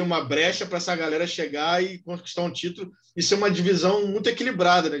ali uma brecha para essa galera chegar e conquistar um título e ser uma divisão muito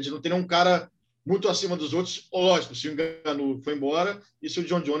equilibrada, né? De não ter nenhum cara muito acima dos outros. Lógico, se o Ngannou foi embora e se o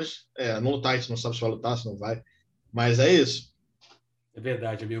John Jones não lutar, a gente não sabe se vai lutar, se não vai. Mas é isso. É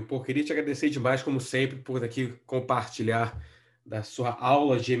verdade, amigo. Pô, queria te agradecer demais, como sempre, por aqui compartilhar da sua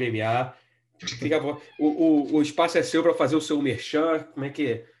aula de MMA. O espaço é seu para fazer o seu merchan. Como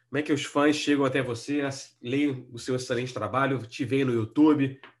é que os fãs chegam até você, leem o seu excelente trabalho, te veem no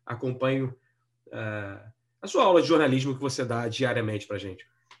YouTube, acompanham a sua aula de jornalismo que você dá diariamente para a gente?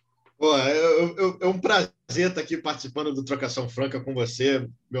 Pô, é um prazer estar aqui participando do Trocação Franca com você,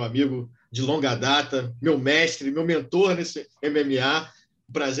 meu amigo de longa data, meu mestre, meu mentor nesse MMA.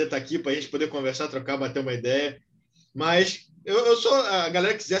 Um prazer estar aqui para a gente poder conversar, trocar, bater uma ideia. Mas eu sou... A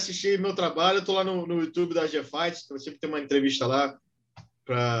galera que quiser assistir meu trabalho, eu estou lá no YouTube da G-Fight, eu sempre tenho uma entrevista lá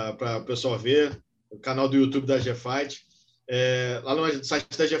para o pessoal ver, o canal do YouTube da G-Fight. Lá no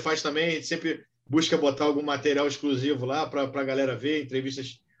site da G-Fight também, a gente sempre busca botar algum material exclusivo lá para a galera ver,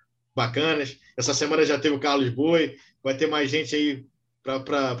 entrevistas bacanas. Essa semana já teve o Carlos Boi, vai ter mais gente aí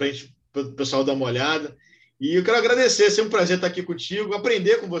para o pessoal dar uma olhada. E eu quero agradecer, é sempre um prazer estar aqui contigo,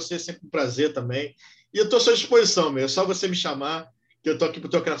 aprender com você, sempre um prazer também. E eu estou à sua disposição, meu. É só você me chamar, que eu estou aqui para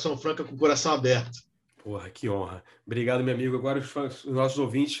o Trocação Franca com o coração aberto. Porra, que honra. Obrigado, meu amigo. Agora os nossos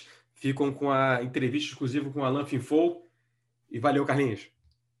ouvintes ficam com a entrevista exclusiva com o Alan Finfou. E valeu, Carlinhos.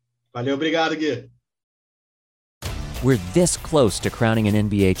 Valeu, obrigado, Gui. We're this close to crowning an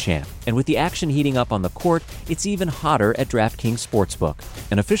NBA champ, and with the action heating up on the court, it's even hotter at DraftKings Sportsbook,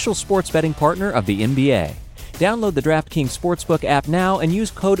 an official sports betting partner of the NBA. Download the DraftKings Sportsbook app now and use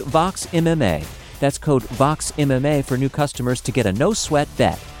code VOXMMA. That's code VOXMMA for new customers to get a no-sweat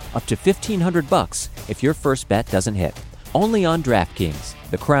bet up to $1,500 if your first bet doesn't hit. Only on DraftKings.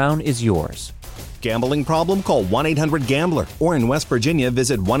 The crown is yours. Gambling problem? Call 1-800-GAMBLER. Or in West Virginia,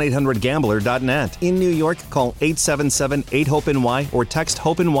 visit 1-800-GAMBLER.net. In New York, call 877-8-HOPE-NY or text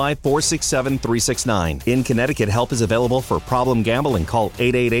HOPE-NY 467-369. In Connecticut, help is available for problem gambling. Call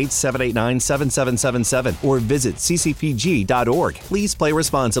 888-789-7777 or visit ccpg.org. Please play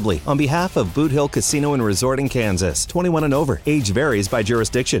responsibly. On behalf of Boot Hill Casino and Resort in Kansas, 21 and over. Age varies by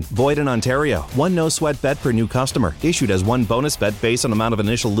jurisdiction. Void in Ontario. One no-sweat bet per new customer. Issued as one bonus bet based on amount of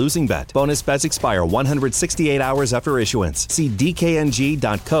initial losing bet. Bonus bets expire expire 168 hours after issuance. See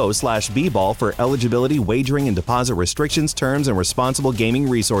dkng.co/bball for eligibility, wagering, and deposit restrictions, terms, and responsible gaming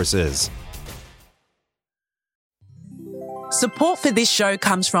resources. Support for this show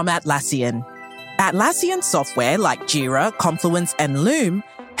comes from Atlassian. Atlassian software like Jira, Confluence, and Loom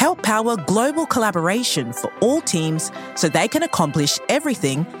help power global collaboration for all teams so they can accomplish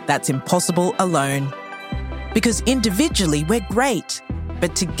everything that's impossible alone. Because individually we're great,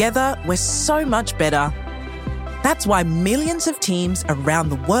 but together we're so much better. That's why millions of teams around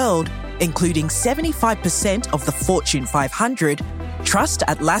the world, including 75% of the Fortune 500, trust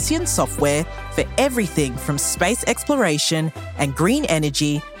Atlassian software for everything from space exploration and green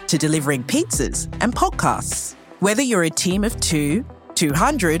energy to delivering pizzas and podcasts. Whether you're a team of 2,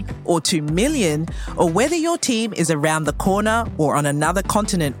 200 or 2 million, or whether your team is around the corner or on another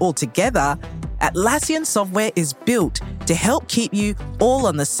continent altogether, Atlassian software is built to help keep you all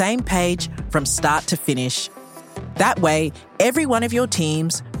on the same page from start to finish. That way, every one of your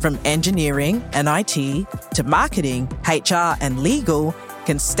teams, from engineering and IT to marketing, HR, and legal,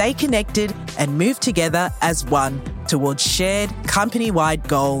 can stay connected and move together as one towards shared company-wide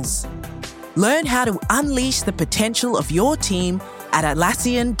goals. Learn how to unleash the potential of your team at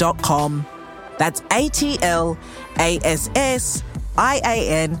Atlassian.com. That's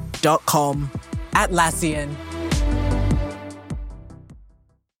ATLASSIAN.com. Atlassian.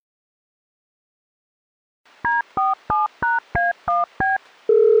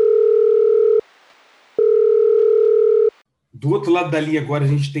 Do outro lado da linha agora a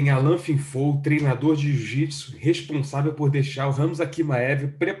gente tem Alan Finfou, treinador de jiu-jitsu, responsável por deixar o Hamza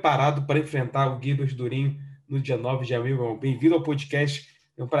Chimaev preparado para enfrentar o Guilherme Durinho no dia 9 de abril, irmão. Bem-vindo ao podcast.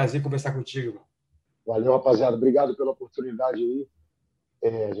 É um prazer conversar contigo, irmão. Valeu, rapaziada. Obrigado pela oportunidade aí.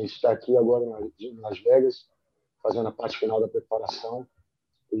 A gente está aqui agora em Las Vegas, fazendo a parte final da preparação.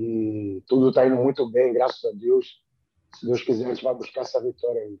 E tudo está indo muito bem, graças a Deus. Se Deus quiser, a gente vai buscar essa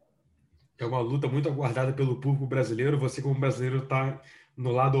vitória aí. É uma luta muito aguardada pelo público brasileiro. Você, como brasileiro, está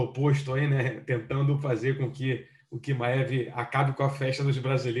no lado oposto aí, né? Tentando fazer com que o Chimaev acabe com a festa dos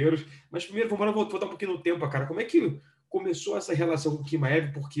brasileiros. Mas primeiro, vamos voltar um pouquinho no tempo, cara. Como é que começou essa relação com o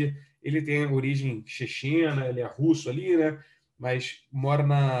Chimaev? Porque ele tem a origem chechena, ele é russo ali, né? Mas mora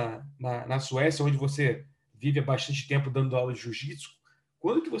na Suécia, onde você vive há bastante tempo dando aula de jiu-jitsu.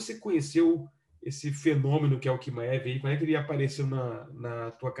 Quando que você conheceu esse fenômeno que é o Chimaev aí? Como é que ele apareceu na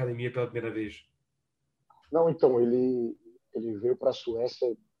tua academia pela primeira vez? Não, então, ele veio para a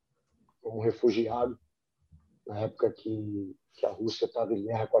Suécia como refugiado, na época que a Rússia estava em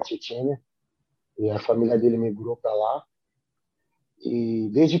guerra com a Chechênia, e a família dele migrou para lá. E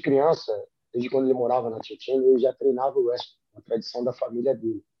desde criança, desde quando ele morava na Chechênia, ele já treinava o wrestling, a tradição da família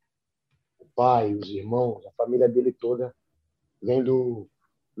dele. O pai, os irmãos, a família dele toda vem do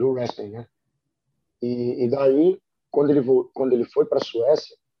wrestling, né? E daí, quando ele foi para a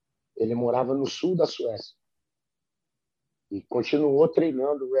Suécia, ele morava no sul da Suécia. E continuou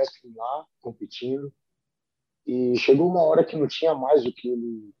treinando wrestling lá, competindo. E chegou uma hora que não tinha mais o que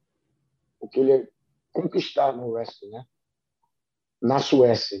ele ia conquistar no wrestling, né? Na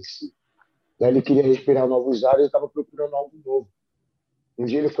Suécia em si. Daí ele queria respirar novos ares e estava procurando algo novo. Um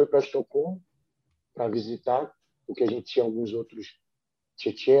dia ele foi para Estocolmo para visitar, porque a gente tinha alguns outros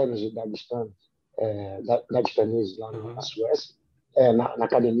chechenos e daguestaneses lá na Suécia, na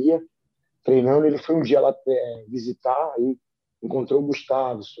academia, treinando. Ele foi um dia lá visitar, aí encontrou o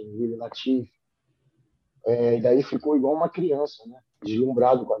Gustafsson, o William Latif, e daí ficou igual uma criança, né?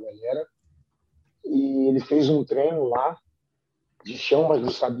 Deslumbrado com a galera. E ele fez um treino lá de chão, mas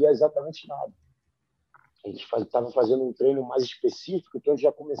não sabia exatamente nada. A gente estava fazendo um treino mais específico, então a gente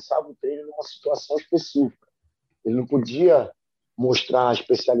já começava o treino numa situação específica. Ele não podia mostrar a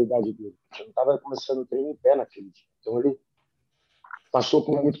especialidade dele. A gente não estava começando o treino em pé naquele dia. Então ele passou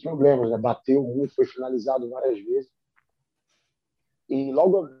por muitos problemas, né? Bateu muito, foi finalizado várias vezes. E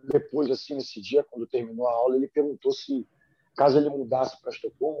logo depois, assim, nesse dia, quando terminou a aula, ele perguntou se, caso ele mudasse para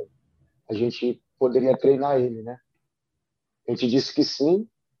Estocolmo, a gente poderia treinar ele, né? A gente disse que sim,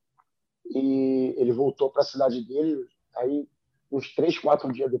 e ele voltou para a cidade dele. Aí, uns 3,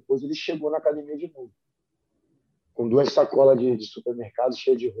 4 dias depois, ele chegou na academia de novo, com 2 sacolas de supermercado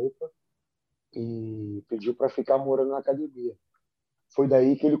cheias de roupa, e pediu para ficar morando na academia. Foi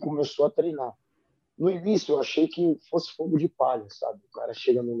daí que ele começou a treinar. No início, eu achei que fosse fogo de palha, sabe? O cara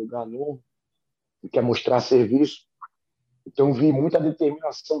chega num lugar novo e quer mostrar serviço. Então, vi muita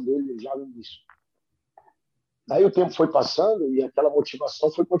determinação dele já no início. Daí o tempo foi passando e aquela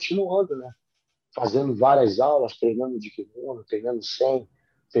motivação foi continuando, né? Fazendo várias aulas, treinando de kimono, treinando Sen,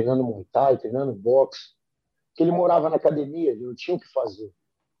 treinando Muay Thai, treinando boxe. Porque ele morava na academia, ele não tinha o que fazer.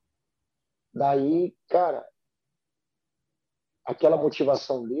 Daí, cara, aquela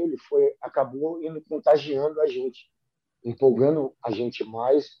motivação dele acabou indo contagiando a gente, empolgando a gente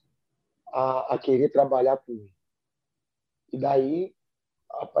mais a querer trabalhar com ele. E daí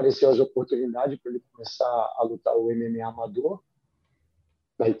apareceu as oportunidades para ele começar a lutar o MMA amador.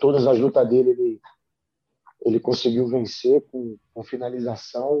 Daí todas as lutas dele ele conseguiu vencer com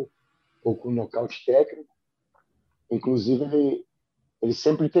finalização ou com nocaute técnico. Inclusive, ele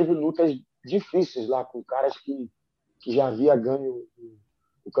sempre teve lutas difíceis lá com caras que já havia ganho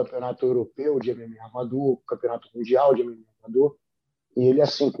o campeonato europeu de MMA amador, o campeonato mundial de MMA amador. E ele,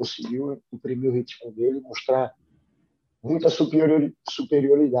 assim, conseguiu imprimir o ritmo dele, mostrar muita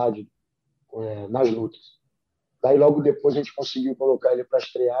superioridade nas lutas. Daí, logo depois, a gente conseguiu colocar ele para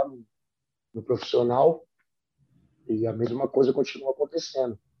estrear no profissional e a mesma coisa continua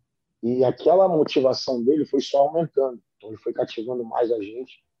acontecendo. E aquela motivação dele foi só aumentando. Então, ele foi cativando mais a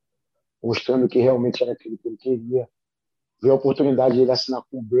gente, mostrando que realmente era aquilo que ele queria. Veio a oportunidade de ele assinar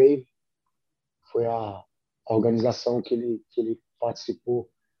com o Brave, foi a organização que ele participou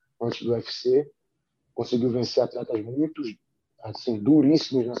antes do UFC. Conseguiu vencer atletas muito assim,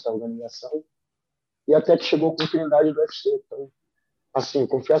 duríssimos nessa organização. E até que chegou a oportunidade do UFC. Então, assim,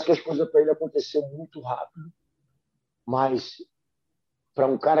 confesso que as coisas para ele aconteceram muito rápido, mas para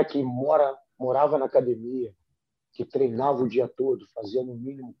um cara que morava na academia, que treinava o dia todo, fazia no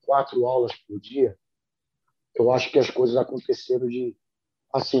mínimo 4 aulas por dia, eu acho que as coisas aconteceram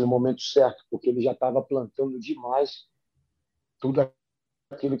assim, no momento certo, porque ele já estava plantando demais tudo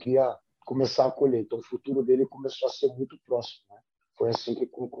aquilo que ia começar a colher. Então, o futuro dele começou a ser muito próximo, né? Foi assim que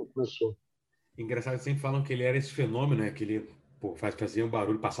começou. Engraçado, sempre falam que ele era esse fenômeno, né? Que ele fazia um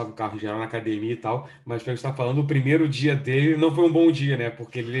barulho, passava o carro geral na academia e tal, mas pelo que você está falando, o primeiro dia dele não foi um bom dia, né?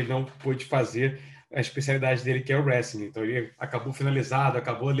 Porque ele não pôde fazer a especialidade dele, que é o wrestling. Então ele acabou finalizado,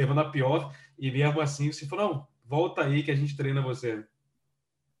 acabou levando a pior, e mesmo assim você falou, não, volta aí que a gente treina você.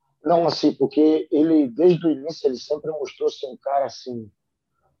 Não, assim, porque ele, desde o início, ele sempre mostrou ser um cara, assim,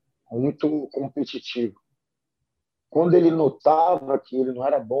 muito competitivo. Quando ele notava que ele não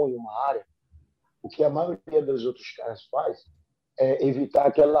era bom em uma área, o que a maioria dos outros caras faz é evitar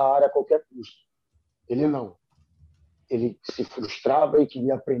aquela área a qualquer custo. Ele não. Ele se frustrava e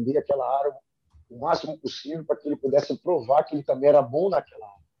queria aprender aquela área o máximo possível para que ele pudesse provar que ele também era bom naquela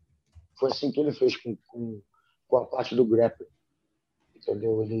área. Foi assim que ele fez com a parte do grappling.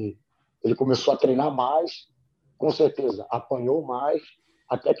 Entendeu? Ele começou a treinar mais, com certeza, apanhou mais,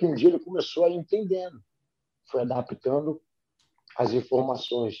 até que um dia ele começou a ir entendendo. Foi adaptando as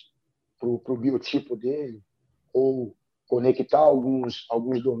informações para o biotipo dele, ou conectar alguns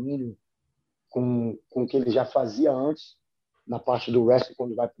domínios com o que ele já fazia antes, na parte do wrestling,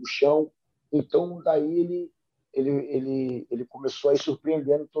 quando vai para o chão. Então, daí ele começou a ir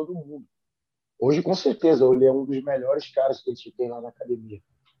surpreendendo todo mundo. Hoje, com certeza, ele é um dos melhores caras que a gente tem lá na academia.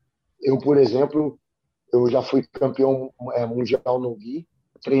 Eu, por exemplo, eu já fui campeão mundial no Gui,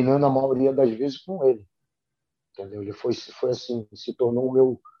 treinando a maioria das vezes com ele. Entendeu? Ele foi assim, se tornou o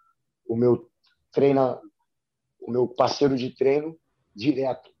meu o meu parceiro de treino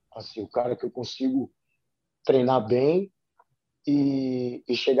direto, assim, o cara que eu consigo treinar bem e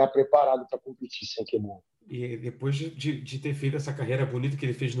chegar preparado para competir sem queimar. E depois de ter feito essa carreira bonita que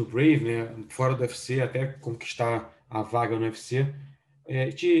ele fez no Brave, né, fora do UFC, até conquistar a vaga no UFC,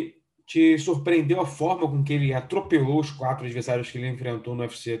 te surpreendeu a forma com que ele atropelou os 4 adversários que ele enfrentou no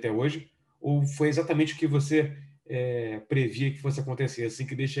UFC até hoje? Ou foi exatamente o que você previa que fosse acontecer? Assim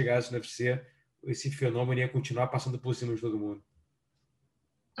que ele chegasse no UFC, esse fenômeno ia continuar passando por cima de todo mundo?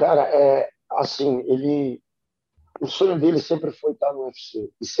 Cara, assim, o sonho dele sempre foi estar no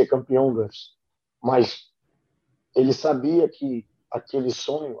UFC e ser campeão do UFC. Mas ele sabia que aquele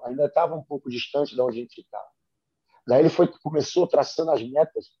sonho ainda estava um pouco distante de onde a gente estava. Daí ele começou traçando as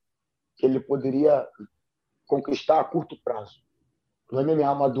metas que ele poderia conquistar a curto prazo. No MMA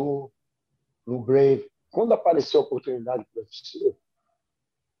amador, no Brave. Quando apareceu a oportunidade para o UFC,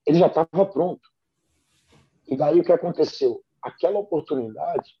 ele já estava pronto. E daí o que aconteceu? Aquela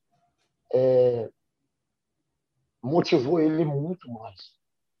oportunidade motivou ele muito mais.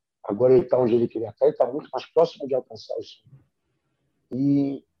 Agora ele está onde ele queria estar, ele está muito mais próximo de alcançar o sonho.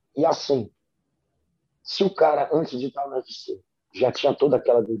 E assim, se o cara, antes de estar no UFC, já tinha toda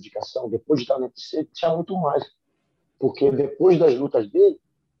aquela dedicação, depois de estar no UFC, tinha muito mais. Porque depois das lutas dele,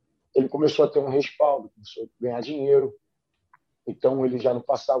 ele começou a ter um respaldo, começou a ganhar dinheiro. Então ele já não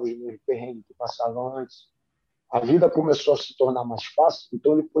passava os mesmos perrengues que passava antes. A vida começou a se tornar mais fácil,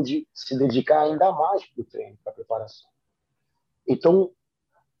 então ele pôde se dedicar ainda mais para o treino, para a preparação. Então,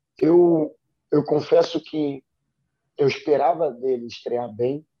 eu confesso que eu esperava dele estrear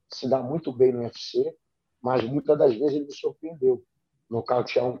bem, se dá muito bem no UFC, mas muitas das vezes ele me surpreendeu.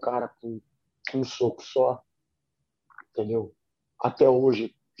 Nocautear um cara com um soco só, entendeu? Até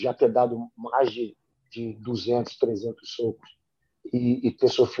hoje, já ter dado mais de 200, 300 socos e ter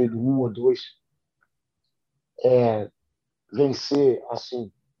sofrido um ou dois, vencer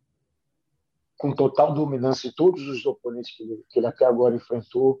assim com total dominância em todos os oponentes que ele até agora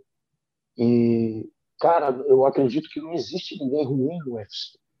enfrentou. E, cara, eu acredito que não existe ninguém ruim no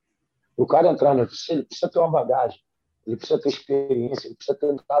UFC. O cara entrar no UFC, ele precisa ter uma bagagem, ele precisa ter experiência, ele precisa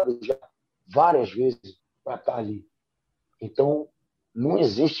ter entrado já várias vezes para estar ali. Então, não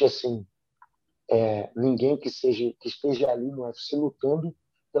existe assim ninguém que esteja ali no UFC lutando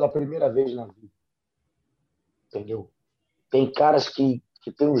pela primeira vez na vida, entendeu? Tem caras que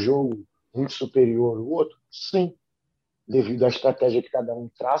têm um jogo muito superior ao outro, sim, devido à estratégia que cada um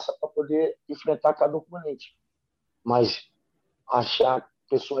traça para poder enfrentar cada oponente. Mas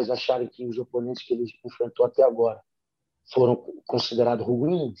pessoas acharem que os oponentes que ele enfrentou até agora foram considerados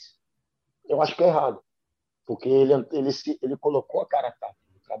ruins, eu acho que é errado. Porque ele colocou a cara a tapa,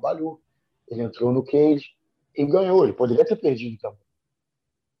 ele trabalhou, ele entrou no cage e ganhou. Ele poderia ter perdido também.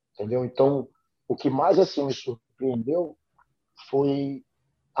 Entendeu? Então, o que mais assim me surpreendeu foi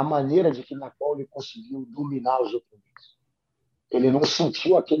a maneira na qual ele conseguiu dominar os oponentes. Ele não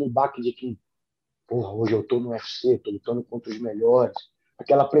sentiu aquele baque de que, porra, hoje eu estou no UFC, estou lutando contra os melhores.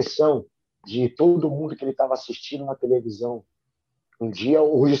 Aquela pressão de todo mundo que ele estava assistindo na televisão. Um dia,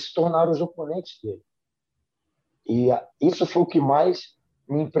 hoje se tornaram os oponentes dele. E isso foi o que mais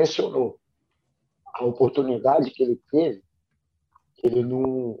me impressionou. A oportunidade que ele teve, ele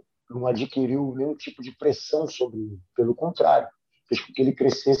não adquiriu nenhum tipo de pressão sobre ele. Pelo contrário, fez com que ele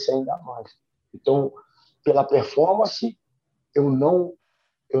crescesse ainda mais. Então, pela performance, eu não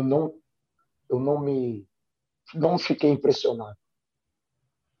fiquei impressionado.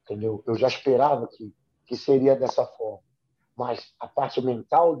 Entendeu? Eu já esperava que seria dessa forma. Mas a parte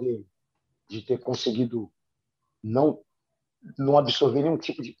mental dele, de ter conseguido não absorver nenhum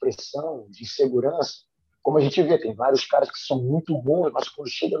tipo de pressão, de insegurança. Como a gente vê, tem vários caras que são muito bons, mas quando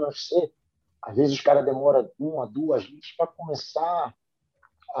chega no UFC, às vezes os caras demoram 1 a 2 lutas para começar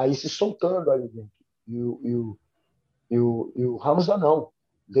a ir se soltando ali dentro. E o Hamza não.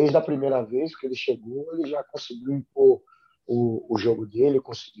 Desde a primeira vez que ele chegou, ele já conseguiu impor o jogo dele,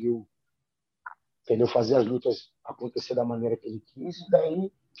 conseguiu, entendeu, fazer as lutas acontecer da maneira que ele quis, e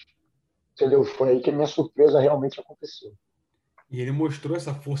daí, entendeu, foi aí que a minha surpresa realmente aconteceu. E ele mostrou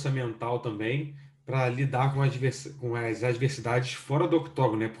essa força mental também para lidar com as adversidades fora do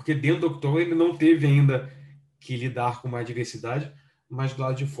octógono, né? Porque dentro do octógono ele não teve ainda que lidar com uma adversidade, mas do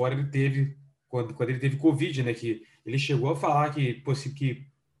lado de fora ele teve, quando ele teve Covid, né? Que ele chegou a falar que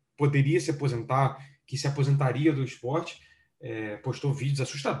poderia se aposentar, que se aposentaria do esporte, postou vídeos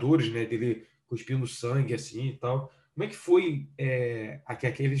assustadores, né? Dele cuspindo sangue assim e tal. Como é que foi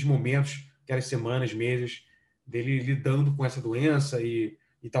aqueles momentos, aquelas semanas, meses, dele lidando com essa doença e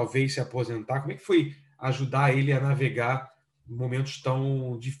talvez se aposentar? Como é que foi ajudar ele a navegar momentos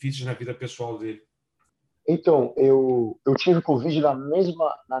tão difíceis na vida pessoal dele? Então, eu tive Covid na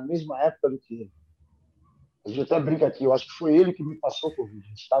mesma época do que ele. A gente até brinca aqui, eu acho que foi ele que me passou Covid. A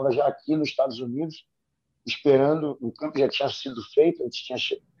gente estava já aqui nos Estados Unidos, esperando, o campo já tinha sido feito, a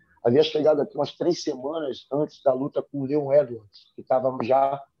gente havia chegado aqui umas 3 semanas antes da luta com o Leon Edwards, que estava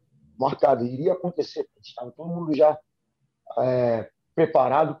já marcado, iria acontecer. Estava todo mundo já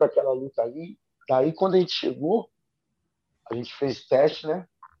preparado para aquela luta ali. Daí, quando a gente chegou, a gente fez teste, né?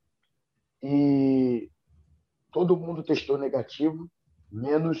 E todo mundo testou negativo,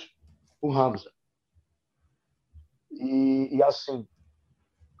 menos o Hamza. E assim,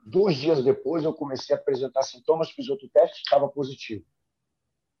 2 dias depois, eu comecei a apresentar sintomas, fiz outro teste, estava positivo.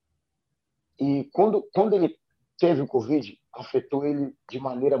 E quando ele teve o Covid, afetou ele de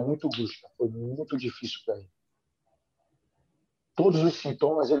maneira muito brusca. Foi muito difícil para ele. Todos os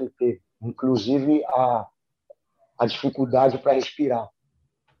sintomas ele teve, inclusive a dificuldade para respirar.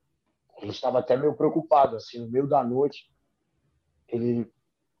 Ele estava até meio preocupado, assim, no meio da noite, ele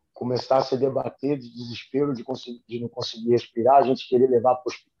começar a se debater de desespero de não conseguir respirar, a gente querer levar para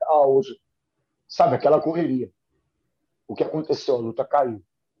o hospital, sabe, aquela correria. O que aconteceu? A luta caiu.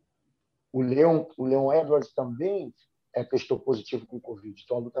 O Leon Edwards também testou positivo com Covid,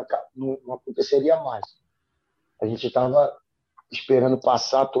 então a luta não aconteceria mais. A gente estava esperando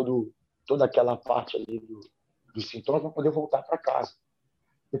passar toda aquela parte ali dos sintomas para poder voltar para casa.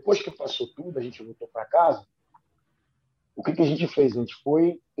 Depois que passou tudo, a gente voltou para casa. O que a gente fez? A gente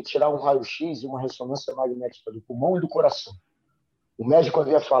foi tirar um raio-x e uma ressonância magnética do pulmão e do coração. O médico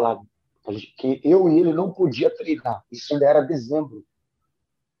havia falado que eu e ele não podia treinar. Isso ainda era dezembro.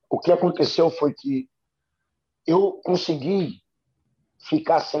 o que aconteceu foi que eu consegui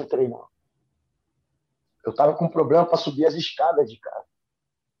ficar sem treinar. Eu estava com problema para subir as escadas de casa.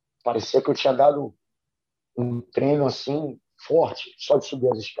 Parecia que eu tinha dado um treino assim forte só de subir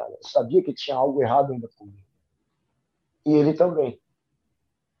as escadas. Eu sabia que tinha algo errado ainda comigo. E ele também.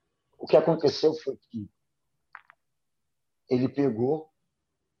 O que aconteceu foi que ele pegou,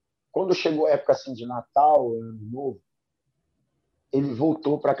 quando chegou a época assim de Natal, Ano Novo, ele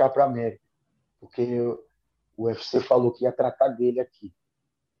voltou para cá, para a América, porque o UFC falou que ia tratar dele aqui.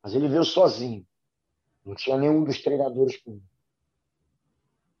 Mas ele veio sozinho, não tinha nenhum dos treinadores com ele.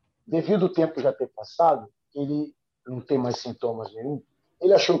 Devido ao tempo já ter passado, ele não tem mais sintomas nenhum,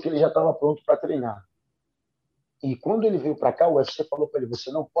 ele achou que ele já estava pronto para treinar. E quando ele veio para cá, o UFC falou para ele,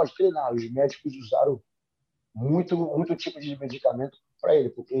 você não pode treinar. Os médicos usaram muito tipo de medicamento para ele,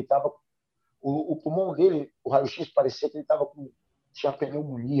 porque ele estava... O pulmão dele, o raio-x parecia que ele tinha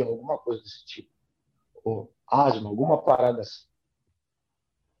pneumonia, alguma coisa desse tipo. Ou asma, alguma parada assim.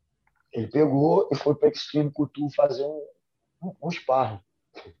 Ele pegou e foi para a Extreme Couture fazer um sparring.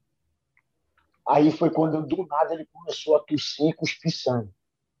 Aí foi quando, do nada, ele começou a tossir e cuspir sangue.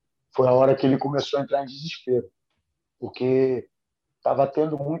 Foi a hora que ele começou a entrar em desespero, porque estava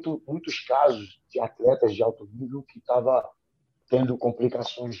tendo muitos casos de atletas de alto nível que estavam tendo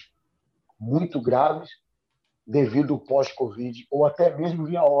complicações muito graves devido ao pós-Covid, ou até mesmo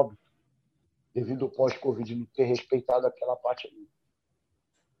via óbito, devido ao pós-Covid não ter respeitado aquela parte ali.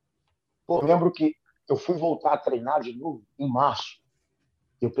 Pô, lembro que eu fui voltar a treinar de novo em março.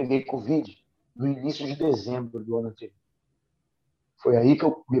 Eu peguei Covid no início de dezembro do ano anterior. Foi aí que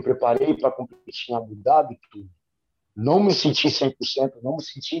eu me preparei para competir em Abu Dhabi e tudo. Não me senti 100%, não me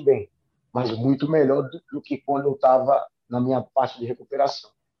senti bem, mas muito melhor do que quando eu estava na minha parte de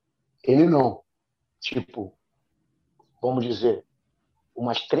recuperação. Ele não. Tipo, vamos dizer,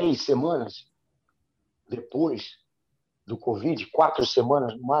 umas 3 semanas depois do Covid, 4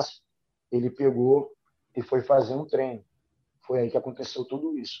 semanas no máximo, ele pegou e foi fazer um treino. Foi aí que aconteceu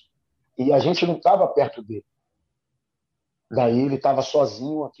tudo isso. E a gente não estava perto dele. Daí ele estava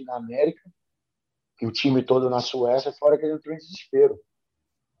sozinho aqui na América, e o time todo na Suécia, fora que ele entrou em desespero.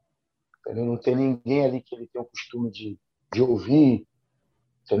 Entendeu? Não tem ninguém ali que ele tenha o costume de ouvir,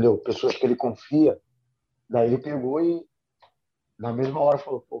 entendeu? Pessoas que ele confia. Daí ele pegou e, na mesma hora,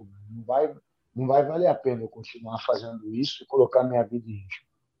 falou, pô, não vai valer a pena eu continuar fazendo isso e colocar minha vida em risco.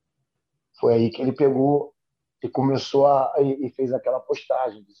 Foi aí que ele pegou e começou e fez aquela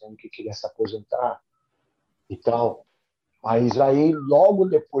postagem, dizendo que queria se aposentar e tal. Mas aí, logo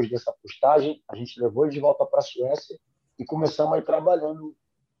depois dessa postagem, a gente levou ele de volta para a Suécia e começamos a ir trabalhando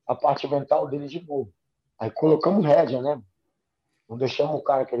a parte mental dele de novo. Aí colocamos rédea, né? Não deixamos o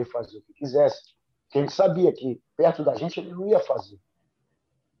cara querer fazer o que quisesse. Porque a gente sabia que perto da gente ele não ia fazer.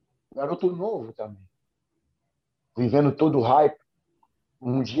 Garoto novo também. Vivendo todo o hype.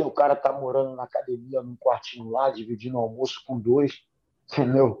 Um dia o cara tá morando na academia, num quartinho lá, dividindo o almoço com 2,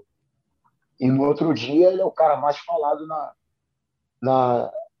 entendeu? E no outro dia ele é o cara mais falado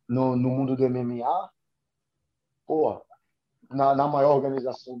no mundo do MMA, pô, na maior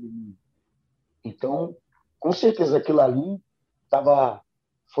organização do mundo. Então, com certeza aquilo ali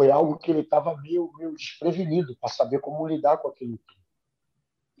foi algo que ele estava meio desprevenido para saber como lidar com aquilo.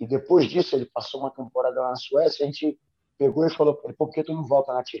 E depois disso, ele passou uma temporada lá na Suécia, a gente pegou e falou para ele, por que tu não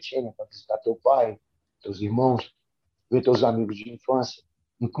volta na Chechênia para visitar teu pai, teus irmãos, ver teus amigos de infância?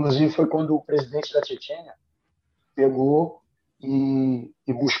 Inclusive, foi quando o presidente da Chechênia pegou e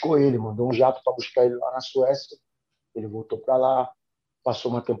buscou ele, mandou um jato para buscar ele lá na Suécia. Ele voltou para lá,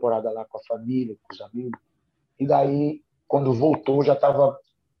 passou uma temporada lá com a família, com os amigos. E daí, quando voltou, já estava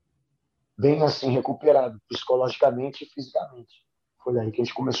bem assim, recuperado, psicologicamente e fisicamente. Foi daí que a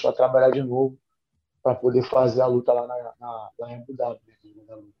gente começou a trabalhar de novo para poder fazer a luta lá em Abu Dhabi.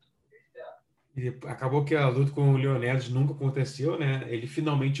 E acabou que a luta com o Leonidas nunca aconteceu, né? Ele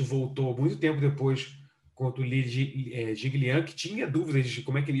finalmente voltou muito tempo depois contra o Lee Jiglian, que tinha dúvidas de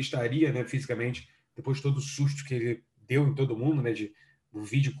como é que ele estaria, né, fisicamente, depois de todo o susto que ele deu em todo mundo, né, do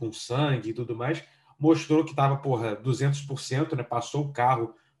vídeo com sangue e tudo mais. Mostrou que estava, 200%, né? Passou o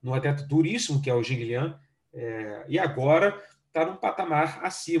carro num atleta duríssimo, que é o Jiglian, e agora está num patamar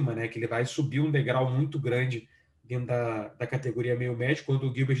acima, né? Que ele vai subir um degrau muito grande dentro da categoria meio médio, quando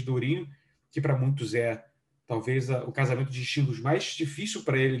o Gilbert Durinho, que para muitos é talvez o casamento de estilos mais difícil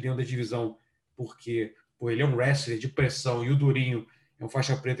para ele dentro da divisão, porque ele é um wrestler de pressão e o Durinho é um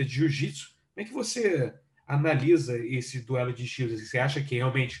faixa preta de jiu-jitsu. Como é que você analisa esse duelo de estilos? Você acha que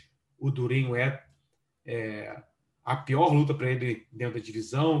realmente o Durinho é a pior luta para ele dentro da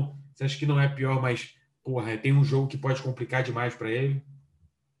divisão? Você acha que não é pior, mas tem um jogo que pode complicar demais para ele?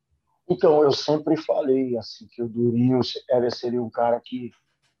 Então, eu sempre falei assim que o Durinho seria um cara que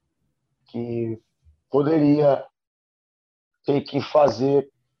poderia ter que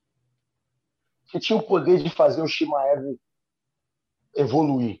fazer, que tinha o poder de fazer o Chimaev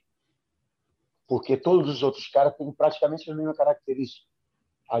evoluir, porque todos os outros caras têm praticamente a mesma característica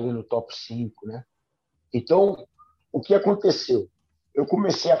ali no top 5, né? Então, o que aconteceu? Eu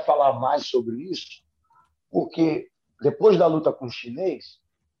comecei a falar mais sobre isso porque depois da luta com o chinês,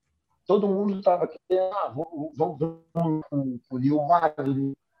 todo mundo estava querendo, vamos com o Neil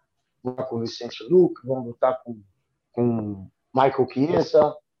Magny, vamos lutar com o Vicente Luque, vamos lutar com Michael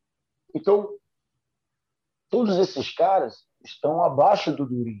Chiesa. Então, todos esses caras estão abaixo do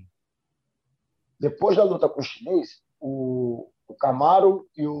Durinho. Depois da luta com o chinês, o Kamaru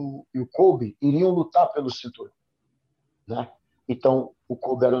e o Colby iriam lutar pelo cinturão, né? Então, o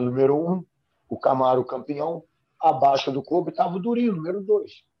Colby era o número 1, o Kamaru campeão, abaixo do Colby estava o Durinho, número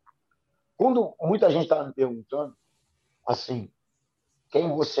 2. Quando muita gente estava me perguntando, assim, quem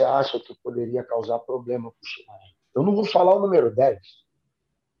você acha que poderia causar problema para o Chimaev? Eu não vou falar o número 10.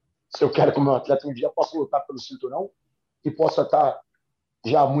 Se eu quero que o meu atleta um dia possa lutar pelo cinturão e possa estar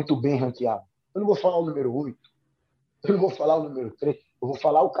já muito bem ranqueado. Eu não vou falar o número 8. Eu não vou falar o número 3. Eu vou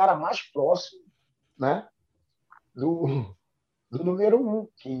falar o cara mais próximo, né, do número 1,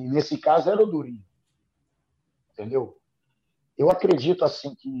 que nesse caso era o Durinho. Entendeu? Eu acredito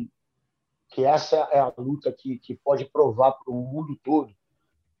assim que essa é a luta que pode provar para o mundo todo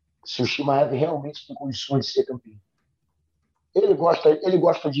se o Chimaev realmente tem condições de ser campeão. Ele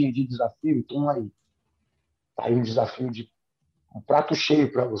gosta de desafio, então aí tá aí um desafio de um prato cheio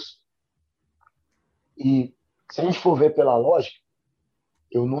para você. E se a gente for ver pela lógica,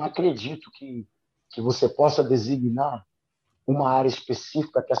 eu não acredito que você possa designar uma área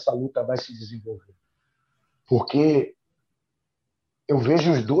específica que essa luta vai se desenvolver. Porque eu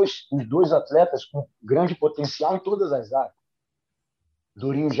vejo os dois atletas com grande potencial em todas as áreas.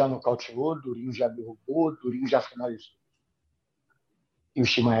 Durinho já nocauteou, Durinho já derrubou, Durinho já finalizou. E o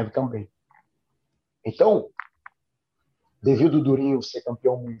Chimaev também. Então, devido ao Durinho ser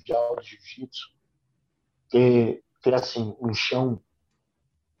campeão mundial de jiu-jitsu, ter assim, um chão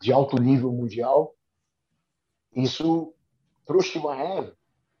de alto nível mundial, isso, para o Chimaev,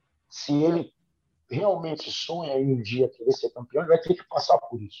 se ele realmente sonha em um dia querer ser campeão, ele vai ter que passar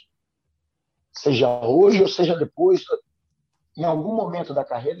por isso. Seja hoje ou seja depois, em algum momento da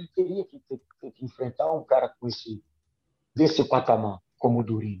carreira, ele teria que ter que enfrentar um cara desse patamar, como o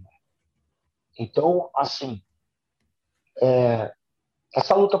Durinho. Então, assim,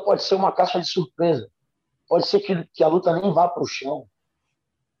 essa luta pode ser uma caixa de surpresa. Pode ser que a luta nem vá para o chão,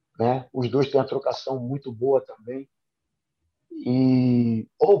 né? Os dois têm uma trocação muito boa também.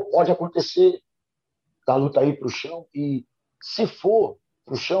 Ou pode acontecer da luta ir para o chão, e se for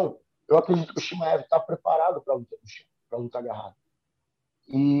para o chão, eu acredito que o Chimaev está preparado para a luta no chão, para a luta agarrada.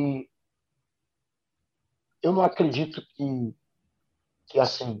 E eu não acredito que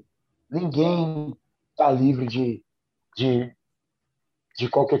assim, ninguém está livre de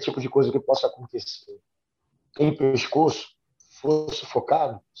qualquer tipo de coisa que possa acontecer. Tem pescoço, for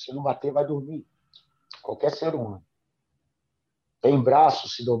sufocado, se não bater, vai dormir. Qualquer ser humano. Tem braço,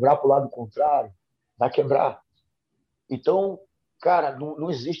 se dobrar para o lado contrário, vai quebrar. Então, cara,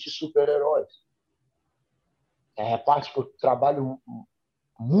 não existe super-heróis. É a parte que eu trabalho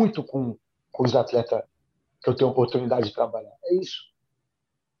muito com os atletas que eu tenho oportunidade de trabalhar. É isso.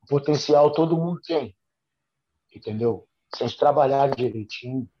 O potencial todo mundo tem, entendeu? Se a gente trabalhar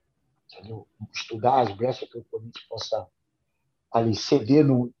direitinho, entendeu? Estudar as brechas que o oponente possa ali ceder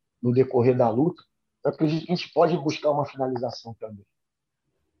no decorrer da luta, eu acredito que a gente pode buscar uma finalização também.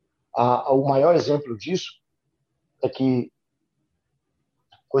 O maior exemplo disso é que,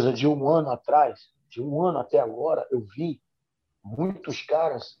 coisa de um ano atrás, de um ano até agora, eu vi muitos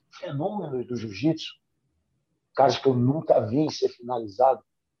caras, fenômenos do jiu-jitsu, caras que eu nunca vi ser finalizado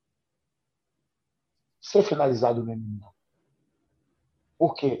no MMA.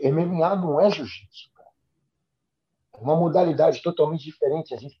 Por quê? MMA não é jiu-jitsu, cara. É uma modalidade totalmente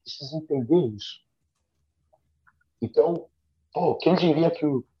diferente, a gente precisa entender isso. Então, quem diria que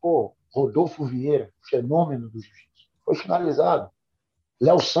o Rodolfo Vieira, fenômeno do jiu-jitsu, foi finalizado.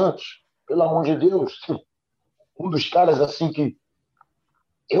 Léo Santos, pelo amor de Deus, um dos caras assim que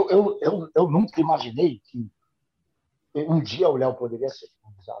eu nunca imaginei que um dia o Léo poderia ser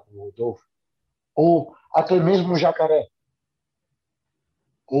finalizado, o Rodolfo. Ou até mesmo o Jacaré.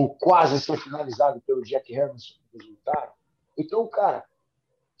 Ou quase ser finalizado pelo Jack Hermanson no resultado. Então, cara,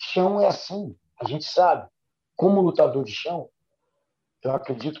 chão é assim. A gente sabe. Como lutador de chão, eu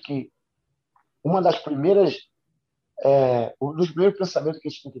acredito que uma das primeiras Um dos primeiros pensamentos que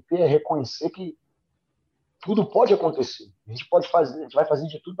a gente tem que ter é reconhecer que tudo pode acontecer. A gente vai fazer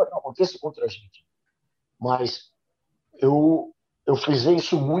de tudo para que não aconteça contra a gente. Mas eu frisei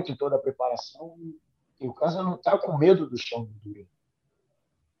isso muito em toda a preparação e o Kansas não está com medo do chão do Durinho.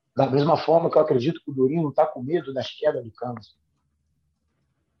 Da mesma forma que eu acredito que o Durinho não está com medo das quedas do Kansas.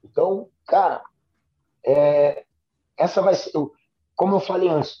 Então, cara, essa vai ser... Como eu falei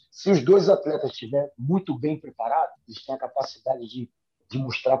antes, se os dois atletas estiverem muito bem preparados, eles têm a capacidade de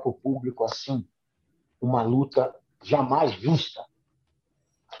mostrar para o público assim uma luta jamais vista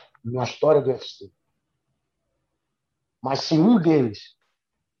na história do UFC. Mas se um deles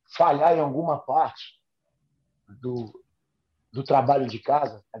falhar em alguma parte do trabalho de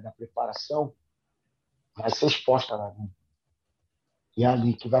casa, da preparação, vai ser exposta lá dentro. E é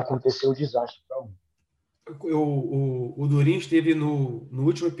ali que vai acontecer o desastre para um. O Durinho esteve no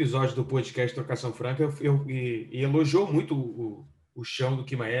último episódio do podcast Trocação Franca e elogiou muito o chão do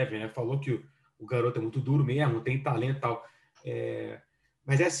Chimaev, né? Falou que o garoto é muito duro mesmo, tem talento e tal.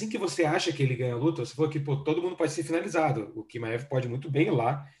 Mas é assim que você acha que ele ganha a luta? Você falou que todo mundo pode ser finalizado. O Chimaev pode muito bem ir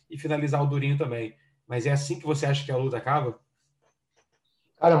lá e finalizar o Durinho também. Mas é assim que você acha que a luta acaba?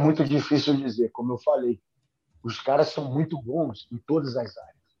 Cara, é muito difícil dizer, como eu falei. Os caras são muito bons em todas as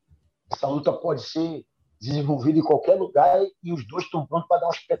áreas. Essa luta pode ser desenvolvida em qualquer lugar e os dois estão prontos para dar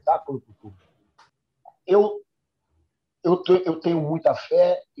um espetáculo para o público. Eu tenho muita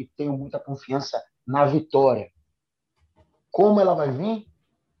fé e tenho muita confiança na vitória. Como ela vai vir?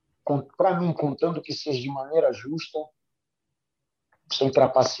 Para mim, contando que seja de maneira justa, sem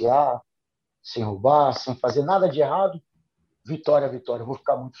trapacear, sem roubar, sem fazer nada de errado, vitória, vitória. Eu vou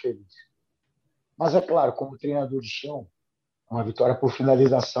ficar muito feliz. Mas é claro, como treinador de chão, uma vitória por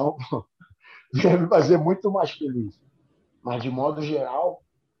finalização vai me fazer muito mais feliz. Mas, de modo geral,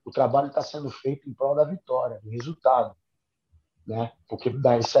 o trabalho está sendo feito em prol da vitória, do resultado. Né? Porque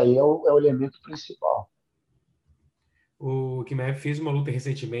isso aí é o elemento principal. O Chimaev fez uma luta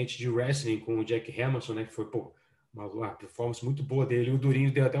recentemente de wrestling com o Jack Hermanson, né? Que foi uma performance muito boa dele. O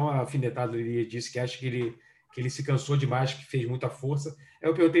Durinho deu até uma alfinetada ali e disse que acha que ele se cansou demais, que fez muita força. Aí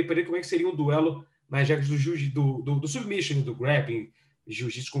eu perguntei para ele como é que seria um duelo nas regras do submission, do grappling,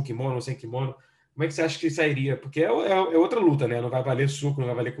 jiu-jitsu com kimono, sem kimono. Como é que você acha que sairia? Porque é outra luta, né? Não vai valer soco, não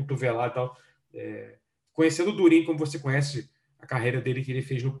vai valer cotovelada e tal. Conhecendo o Durinho como você conhece a carreira dele que ele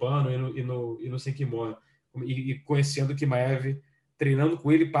fez no pano e no sem kimono, e conhecendo o Chimaev, treinando com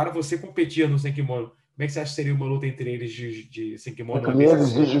ele para você competir no sem kimono, como é que você acha que seria uma luta entre eles de sem kimono? Entre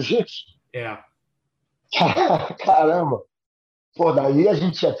eles de jiu-jitsu? Caramba! Pô, daí a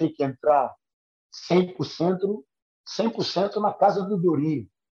gente ia ter que entrar 100% na casa do Durinho.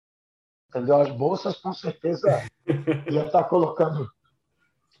 Entendeu? As bolsas, com certeza, ia estar colocando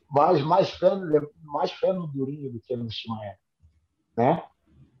mais fé no Durinho do que no Chimaev. Né?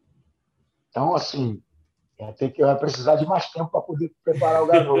 Então, assim, vai precisar de mais tempo para poder preparar o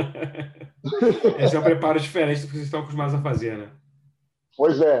garoto. Esse é um preparo diferente do que vocês estão acostumados a fazer, né?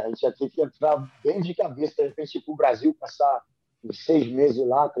 Pois é, a gente ia ter que entrar bem de cabeça, de repente, ir para o Brasil, passar uns 6 meses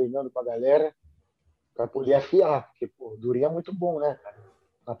lá treinando com a galera, para poder afiar, porque o Durinho é muito bom, né, cara,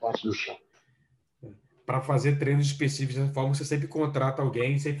 na parte do chão. Para fazer treinos específicos dessa forma, você sempre contrata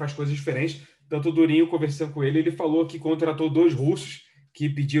alguém, sempre faz coisas diferentes. Tanto o Durinho, conversando com ele, ele falou que contratou 2 russos que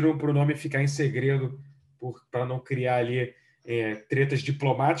pediram para o nome ficar em segredo para não criar ali tretas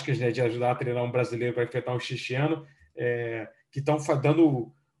diplomáticas, né, de ajudar a treinar um brasileiro para enfrentar um checheno, que estão dando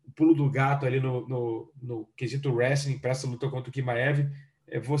o pulo do gato ali no quesito wrestling para essa luta contra o Chimaev.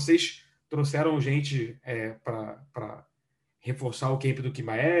 Vocês trouxeram gente para reforçar o camp do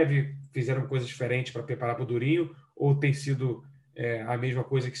Chimaev, fizeram coisas diferentes para preparar para o Durinho, ou tem sido a mesma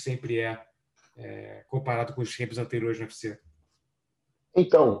coisa que sempre comparado com os camps anteriores no UFC?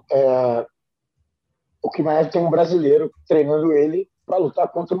 Então, o Chimaev tem um brasileiro treinando ele para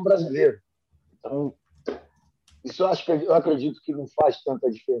lutar contra um brasileiro. Então, isso eu acredito que não faz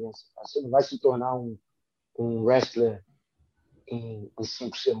tanta diferença. Você não vai se tornar um wrestler em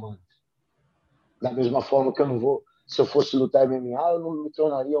 5 semanas. Da mesma forma que eu não vou... Se eu fosse lutar MMA, eu não me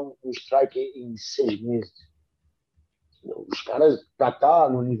tornaria um striker em 6 meses. Os caras, para estar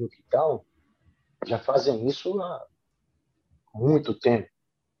no nível que estão, já fazem isso há muito tempo.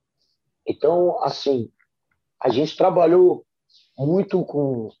 Então, assim, a gente trabalhou muito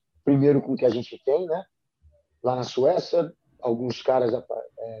primeiro com o que a gente tem, né? Lá na Suécia, alguns caras a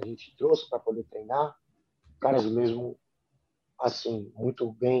gente trouxe para poder treinar, caras mesmo, assim,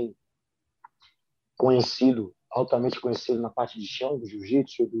 muito bem conhecido, altamente conhecido na parte de chão, do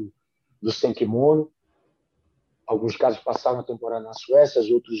jiu-jitsu, do sem kimono. Alguns caras passaram a temporada na Suécia, os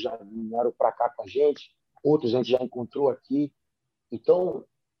outros já vieram para cá com a gente. outros a gente já encontrou aqui. Então,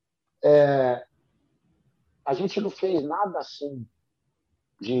 a gente não fez nada assim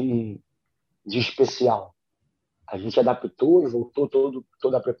de especial. A gente adaptou e voltou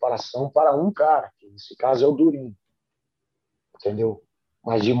toda a preparação para um cara, que nesse caso é o Durinho, entendeu?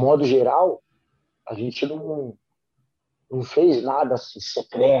 Mas, de modo geral, a gente não fez nada assim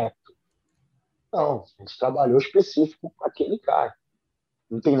secreto. Não, a gente trabalhou específico com aquele cara.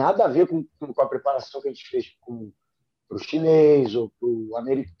 Não tem nada a ver com a preparação que a gente fez para o chinês ou para o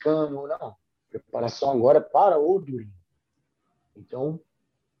americano, não. A preparação agora é para o Durinho. Então,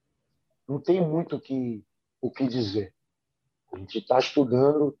 não tem muito o que dizer. A gente está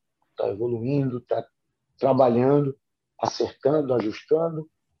estudando, está evoluindo, está trabalhando, acertando, ajustando,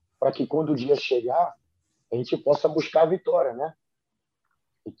 para que quando o dia chegar, a gente possa buscar a vitória, né?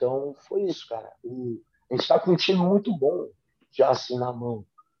 Então, foi isso, cara. A gente está com um time muito bom, já assim na mão.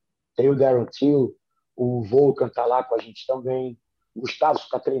 Tem o Darren Till, o Volkan está lá com a gente também, o Gustavo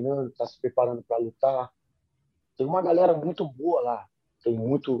está treinando, está se preparando para lutar. Tem uma galera muito boa lá. Tem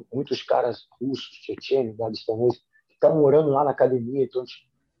muitos caras russos, tchetchenos, daguestaneses, que estão morando lá na academia. Então,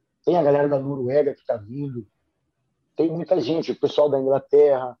 tem a galera da Noruega que está vindo. Tem muita gente, o pessoal da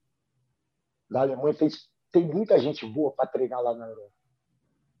Inglaterra, da Alemanha. Tem muita gente boa para treinar lá na Europa.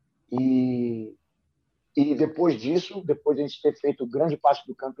 E depois disso, depois de a gente ter feito grande parte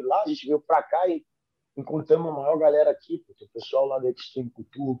do campo lá, a gente veio para cá e encontramos a maior galera aqui. Tem o pessoal lá da Extreme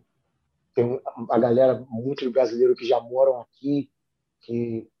Culture, tem a galera, muitos brasileiros que já moram aqui,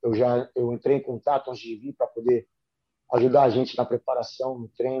 que eu entrei em contato antes de vir para poder ajudar a gente na preparação, no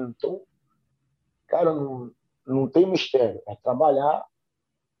treino. Então, cara, não tem mistério. É trabalhar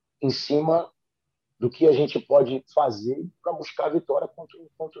em cima do que a gente pode fazer para buscar a vitória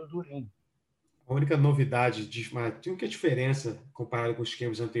contra o Durinho. A única novidade, tinha que a diferença comparado com os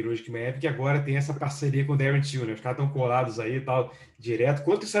esquemas anteriores que é que agora tem essa parceria com o Darren Till, né? Os caras estão colados aí e tal, direto.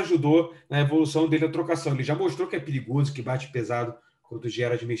 Quanto isso ajudou na evolução dele na trocação? Ele já mostrou que é perigoso, que bate pesado contra o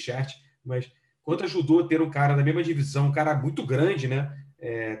Gerard Michert, mas quanto ajudou ter um cara da mesma divisão, um cara muito grande, né?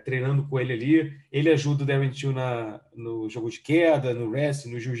 Treinando com ele ali. Ele ajuda o Darren Till no jogo de queda, no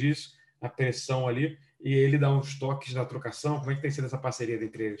wrestling, no jiu-jitsu, na pressão ali, e ele dá uns toques na trocação. Como é que tem sido essa parceria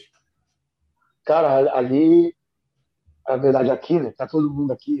entre eles? Cara, ali, a verdade aqui, né? Tá todo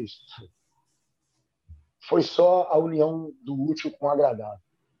mundo aqui. Foi só a união do útil com o agradável.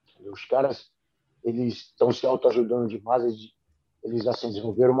 Os caras, eles estão se autoajudando demais. Eles assim,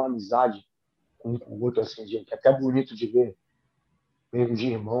 desenvolveram uma amizade um com o outro, assim, que é até bonito de ver, mesmo de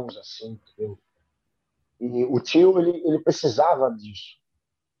irmãos, assim, entendeu? E o tio, ele precisava disso.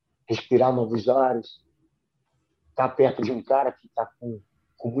 Respirar novos ares, estar perto de um cara que está com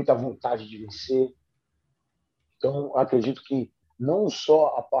muita vontade de vencer. Então, acredito que não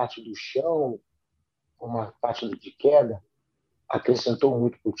só a parte do chão, como a parte de queda, acrescentou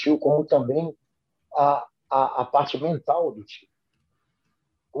muito para o tio, como também a parte mental do tio.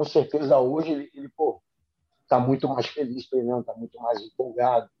 Com certeza, hoje, ele está muito mais feliz treinando, está muito mais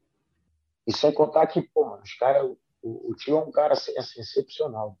empolgado. E sem contar que, mano, os caras, o tio é um cara assim,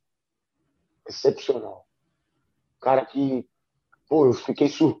 excepcional. Excepcional. Cara que, eu fiquei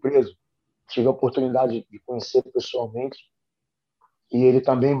surpreso. Tive a oportunidade de conhecer pessoalmente. E ele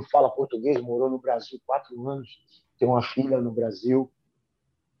também fala português, morou no Brasil 4 anos, tem uma filha no Brasil,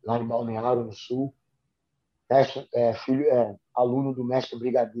 lá em Balneário, no Sul. Aluno do mestre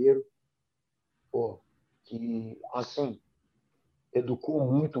Brigadeiro, que, assim, educou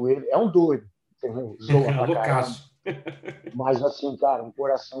muito ele. É um doido, zoa pra caramba. Mas, assim, cara, um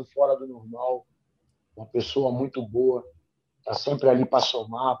coração fora do normal, uma pessoa muito boa, tá sempre ali para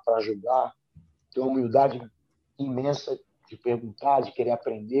somar, para ajudar, tem uma humildade imensa de perguntar, de querer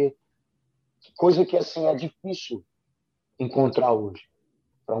aprender, coisa que assim é difícil encontrar hoje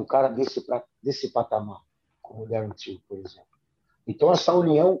para um cara desse patamar, como o Darren Till, por exemplo. Então essa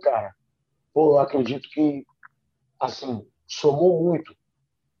união, cara, eu acredito que assim somou muito.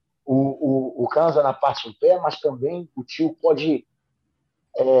 O Kanza na parte em pé, mas também o Till pode,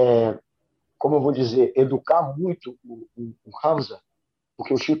 como eu vou dizer, educar muito o Hamza,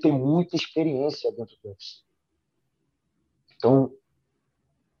 porque o Till tem muita experiência dentro do UFC. Então,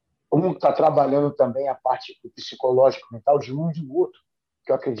 um está trabalhando também a parte do psicológico, mental de um e do outro,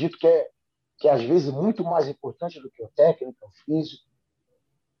 que eu acredito que é às vezes muito mais importante do que o técnico, o físico,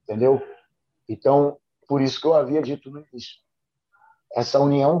 entendeu? Então, por isso que eu havia dito no início. Essa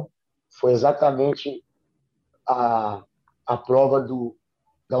união foi exatamente a prova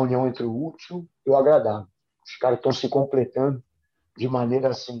da união entre o útil e o agradável. Os caras estão se completando de maneira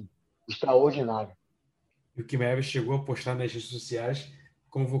assim extraordinária. E o Kim Evans chegou a postar nas redes sociais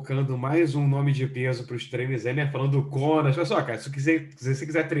convocando mais um nome de peso para os treinos, né? Falando do Conas. Olha só, cara, se você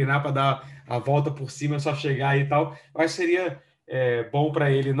quiser treinar para dar a volta por cima, é só chegar aí e tal. Eu acho que seria bom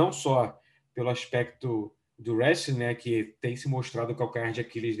para ele, não só pelo aspecto do wrestling, né? Que tem se mostrado o calcanhar de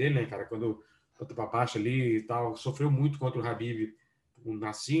Aquiles dele, né, cara? Quando botou para baixo ali e tal, sofreu muito contra o Khabib, o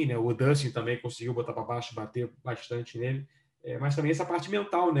Nassim, né? O Dustin também conseguiu botar para baixo, bater bastante nele. Mas também essa parte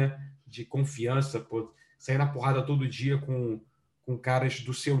mental, né? De confiança, pô, sair na porrada todo dia com caras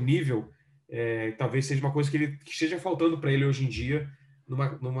do seu nível, talvez seja uma coisa que esteja faltando para ele hoje em dia,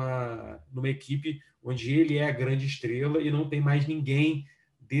 numa equipe onde ele é a grande estrela e não tem mais ninguém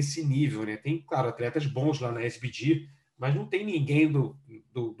desse nível, né? Tem, claro, atletas bons lá na SBD, mas não tem ninguém do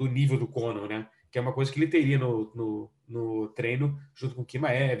nível do Conor, né? Que é uma coisa que ele teria no treino, junto com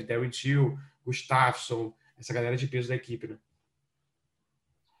Chimaev, Darren Till, Gustafsson, essa galera de peso da equipe, né?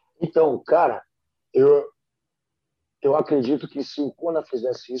 Então, cara, eu acredito que se o Conor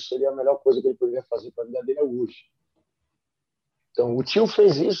fizesse isso, seria a melhor coisa que ele poderia fazer para a vida dele hoje. Então, o tio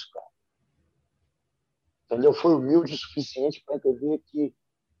fez isso, cara. Entendeu? Foi humilde o suficiente para entender que,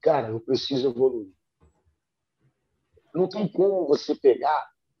 cara, eu preciso evoluir. Não tem como você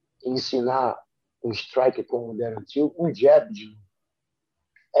pegar e ensinar um strike como o Darren Till, um jab de novo.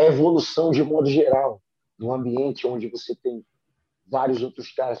 É evolução de modo geral, num ambiente onde você tem vários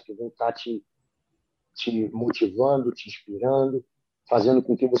outros caras que vão estar te motivando, te inspirando, fazendo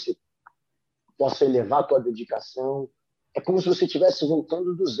com que você possa elevar a tua dedicação. É como se você estivesse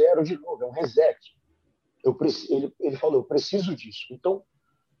voltando do zero de novo, é um reset. Ele falou, eu preciso disso. Então,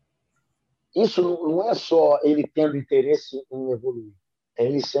 isso não é só ele tendo interesse em evoluir, é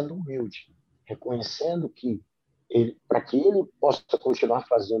ele sendo humilde, reconhecendo que para que ele possa continuar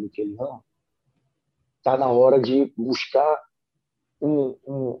fazendo o que ele ama, está na hora de buscar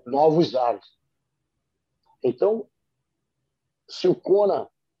novos ares. Então, se o Conor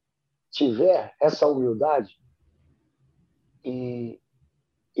tiver essa humildade e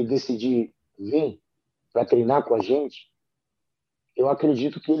decidir vir para treinar com a gente, eu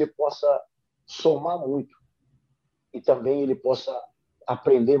acredito que ele possa somar muito e também ele possa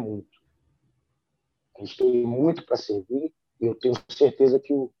aprender muito. A gente tem muito para servir e eu tenho certeza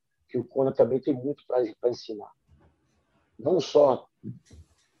que o Conor também tem muito para ensinar. Não só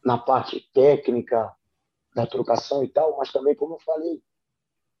na parte técnica, da trocação e tal, mas também, como eu falei,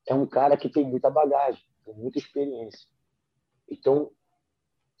 é um cara que tem muita bagagem, tem muita experiência. Então,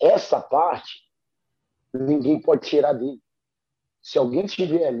 essa parte, ninguém pode tirar dele. Se alguém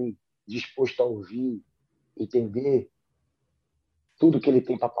estiver ali disposto a ouvir, entender tudo que ele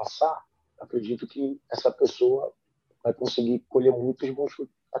tem para passar, acredito que essa pessoa vai conseguir colher muitos bons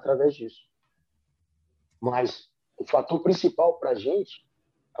frutos através disso. Mas o fator principal para a gente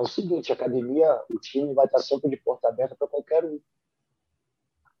é o seguinte: a academia, o time vai estar sempre de porta aberta para qualquer um.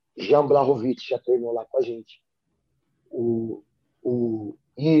 Jan Blachowicz já treinou lá com a gente. O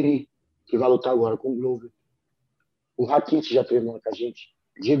Iri, que vai lutar agora com o Glover. O Rakit já treinou com a gente.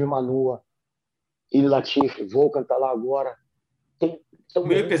 Jimmy Manua, Ili Latif, Volkan tá lá agora. O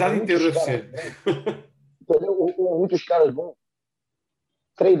meio pesado inteiro deve ser. Entendeu? Muitos caras bons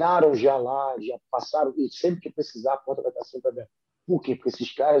treinaram já lá, já passaram, e sempre que precisar, a porta vai estar sempre aberta. Por quê? Porque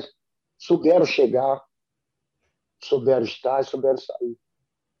esses caras souberam chegar, souberam estar e souberam sair.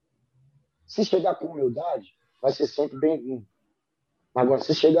 Se chegar com humildade, vai ser sempre bem-vindo. Agora,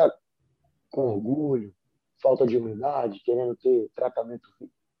 se chegar com orgulho, falta de humildade, querendo ter tratamento,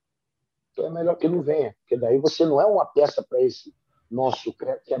 então é melhor que não venha, porque daí você não é uma peça para esse nosso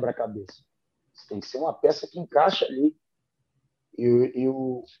quebra-cabeça. Você tem que ser uma peça que encaixa ali. E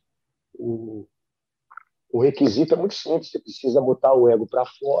o requisito é muito simples. Você precisa botar o ego para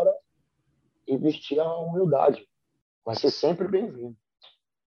fora e vestir a humildade. Vai ser sempre bem-vindo.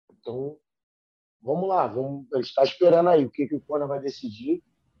 Então, vamos lá. Ele está esperando aí o que o Conor vai decidir.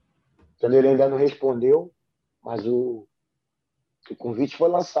 Ele ainda não respondeu, mas o convite foi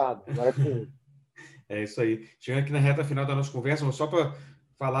lançado. Agora é com ele. É isso aí. Chegando aqui na reta final da nossa conversa, só para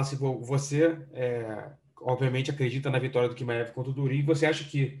falar se você, obviamente, acredita na vitória do Chimaev contra o Durinho. Você acha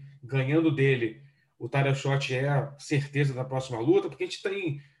que, ganhando dele, o Tyler Short é a certeza da próxima luta? Porque a gente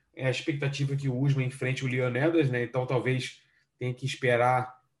tem a expectativa que o Usman enfrente o Leon Edwards, né? Então talvez tenha que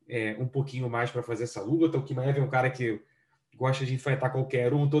esperar um pouquinho mais para fazer essa luta. O Chimaev é um cara que gosta de enfrentar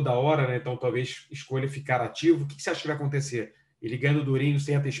qualquer um toda hora, né? Então talvez escolha ficar ativo. O que você acha que vai acontecer? Ele ganha o Durinho,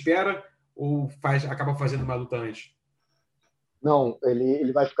 senta e espera, ou acaba fazendo uma luta antes? Não,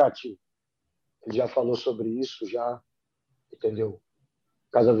 ele vai ficar ativo. Ele já falou sobre isso, já, entendeu?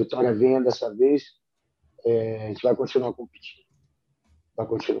 Caso a vitória venha dessa vez, a gente vai continuar competindo. Vai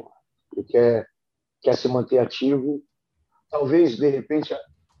continuar. Ele quer se manter ativo, talvez, de repente,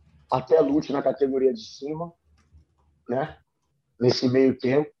 até lute na categoria de cima, né? Nesse meio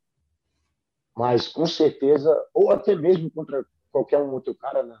tempo, mas com certeza, ou até mesmo contra qualquer um outro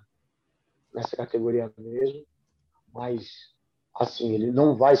cara nessa categoria mesmo, mas assim, ele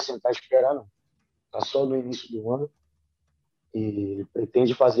não vai sentar e esperar, não. Está só no início do ano e ele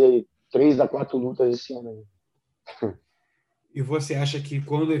pretende fazer 3 a 4 lutas esse ano aí. E você acha que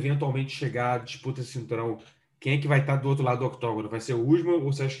quando eventualmente chegar a disputa de cinturão, quem é que vai estar do outro lado do octógono? Vai ser o Usman ou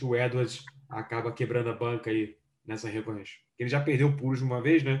você acha que o Edwards acaba quebrando a banca aí nessa revanche? Ele já perdeu o Usman uma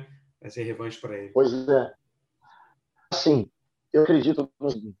vez, né? Vai ser revanche para ele. Pois é. Assim, eu acredito no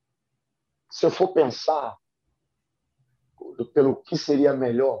seguinte, se eu for pensar pelo que seria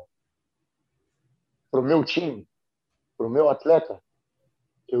melhor para o meu time, para o meu atleta,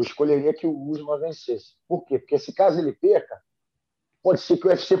 eu escolheria que o Usman vencesse. Por quê? Porque se caso ele perca, pode ser que o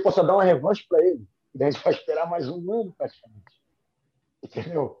UFC possa dar uma revanche para ele. E a gente vai esperar mais um ano, praticamente.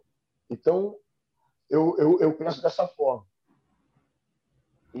 Entendeu? Então, eu penso dessa forma.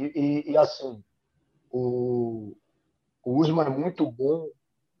 E assim, o Usman é muito bom,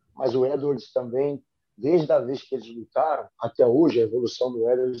 mas o Edwards também, desde a vez que eles lutaram até hoje, a evolução do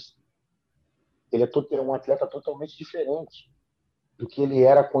Edwards, ele é um atleta totalmente diferente do que ele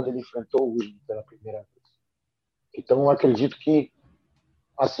era quando ele enfrentou o Usman pela primeira vez. Então, eu acredito que,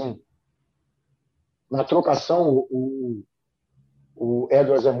 assim, na trocação, o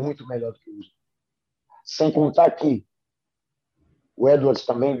Edwards é muito melhor do que o Usman. Sem contar que o Edwards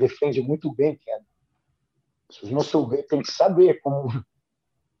também defende muito bem queda. Se não souber, tem que saber como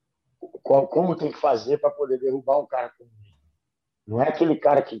tem que fazer para poder derrubar um cara como ele. Não é aquele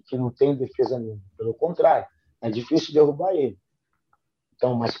cara que não tem defesa nenhuma. Pelo contrário, é difícil derrubar ele.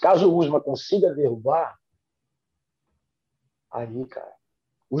 Então, mas caso o Usman consiga derrubar, aí, cara.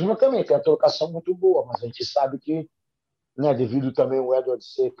 O Usman também tem a trocação muito boa, mas a gente sabe que, né, devido também o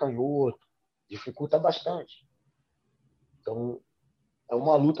Edwards ser canhoto, dificulta bastante. Então, é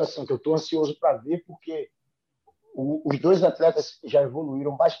uma luta assim, que eu estou ansioso para ver, porque os dois atletas já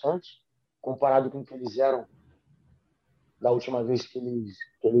evoluíram bastante comparado com o que eles eram da última vez que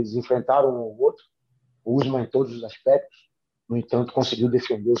eles enfrentaram um ao outro. O Usman em todos os aspectos. No entanto, conseguiu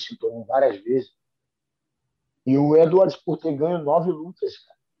defender o cinturão várias vezes. E o Edwards, por ter ganho 9 lutas,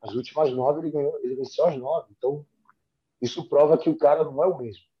 cara, as últimas 9 ele venceu as 9. Então, isso prova que o cara não é o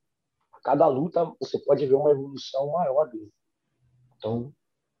mesmo. A cada luta, você pode ver uma evolução maior dele. Então,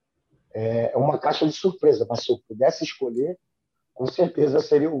 é uma caixa de surpresa. Mas se eu pudesse escolher, com certeza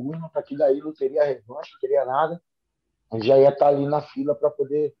seria o Usman, para que daí não teria revanche, não teria nada. A gente já ia estar ali na fila para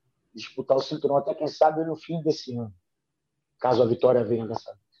poder disputar o cinturão, até quem sabe no fim desse ano, caso a vitória venha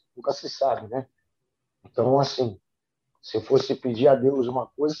dessa vez. Nunca se sabe, né? Então, assim, se eu fosse pedir a Deus uma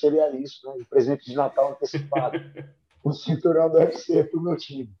coisa, seria isso, né? Um presente de Natal antecipado. O cinturão do UFC para o meu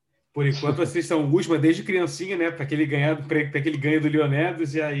time. Por enquanto, vocês são o Usman desde criancinha, né? Para que ele ganhe do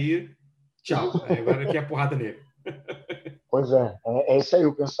Leonidas, e aí, tchau. Agora aqui é a porrada nele. Pois é esse aí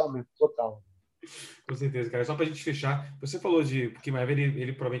o pensamento total. Com certeza, cara. Só para a gente fechar, você falou porque mais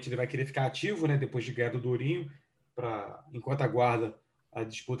ele provavelmente ele vai querer ficar ativo, né? Depois de ganhar do Durinho, enquanto aguarda a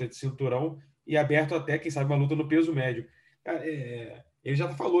disputa de cinturão, e aberto até, quem sabe, uma luta no peso médio. Cara, ele já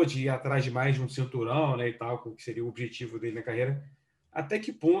falou de ir atrás de mais de um cinturão, né? E tal, que seria o objetivo dele na carreira. Até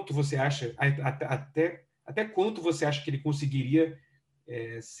que ponto você acha, até quanto você acha que ele conseguiria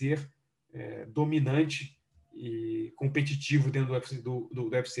ser dominante e competitivo dentro do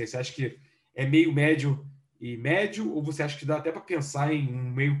UFC? Você acha que é meio médio e médio, ou você acha que dá até para pensar em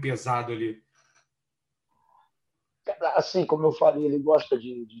um meio pesado ali? Assim, como eu falei, ele gosta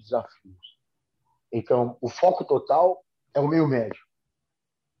de desafios. Então, o foco total é o meio médio.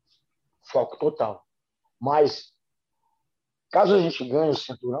 Foco total. Mas, caso a gente ganhe o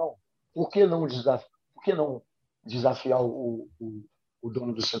cinturão, por que não desafiar o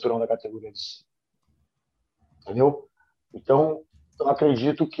dono do cinturão da categoria de cima? Entendeu? Então, eu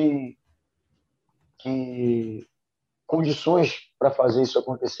acredito que condições para fazer isso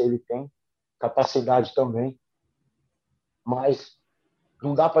acontecer ele tem, capacidade também, mas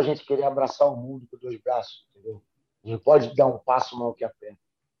não dá para a gente querer abraçar o mundo com 2 braços, entendeu? A gente pode dar um passo maior que a perna.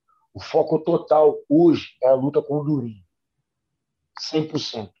 O foco total hoje é a luta com o Durinho,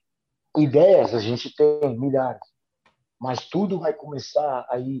 100%. Ideias a gente tem milhares, mas tudo vai começar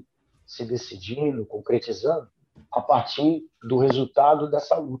aí se decidindo, concretizando, a partir do resultado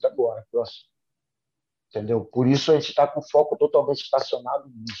dessa luta agora, próximo. Entendeu? Por isso a gente está com o foco totalmente estacionado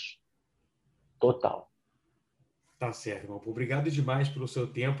nisso. Total. Tá certo, irmão. Obrigado demais pelo seu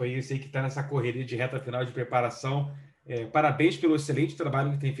tempo aí. Eu sei que está nessa correria de reta final de preparação. Parabéns pelo excelente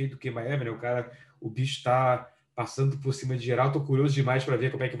trabalho que tem feito o Chimaev, né? O bicho está passando por cima de geral. Estou curioso demais para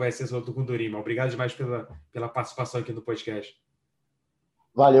ver como é que vai ser essa luta com o Durinho. Obrigado demais pela participação aqui no podcast.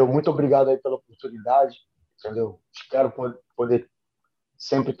 Valeu, muito obrigado aí pela oportunidade, entendeu? Espero poder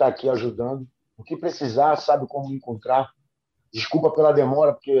sempre estar aqui ajudando. O que precisar, sabe como me encontrar. Desculpa pela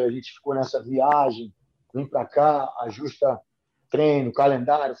demora, porque a gente ficou nessa viagem, vem para cá, ajusta treino,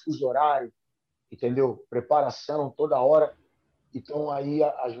 calendário, fuso horário, entendeu? Preparação toda hora. Então, aí,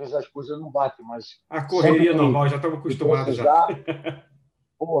 às vezes, as coisas não batem, mas... A correria normal, já estamos acostumados já.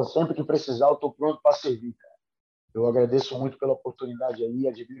 Sempre que precisar, eu estou pronto para servir, cara. Eu agradeço muito pela oportunidade aí,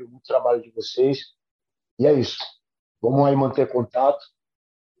 admiro muito o trabalho de vocês. E é isso. Vamos aí manter contato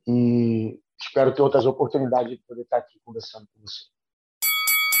e espero ter outras oportunidades de poder estar aqui conversando com você.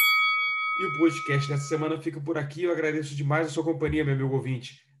 E o podcast dessa semana fica por aqui. Eu agradeço demais a sua companhia, meu amigo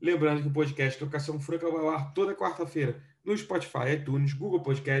ouvinte. Lembrando que o podcast Trocação Franca vai ao ar toda quarta-feira no Spotify, iTunes, Google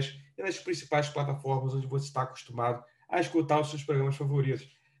Podcast e nas principais plataformas onde você está acostumado a escutar os seus programas favoritos.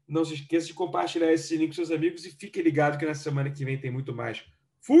 Não se esqueça de compartilhar esse link com seus amigos e fique ligado que na semana que vem tem muito mais.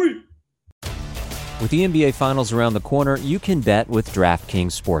 Fui! With the NBA Finals around the corner, you can bet with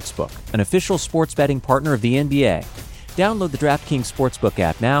DraftKings Sportsbook, an official sports betting partner of the NBA. Download the DraftKings Sportsbook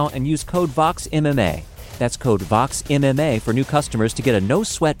app now and use code VOXMMA. That's code VOXMMA for new customers to get a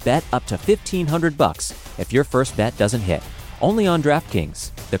no-sweat bet up to $1,500 if your first bet doesn't hit. Only on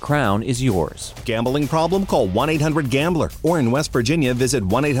DraftKings. The crown is yours. Gambling problem? Call 1-800-GAMBLER. Or in West Virginia, visit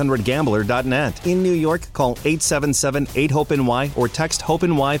 1-800-GAMBLER.net. In New York, call 877-8-HOPE-NY or text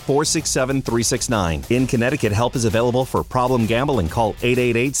HOPE-NY 467-369. In Connecticut, help is available for problem gambling. Call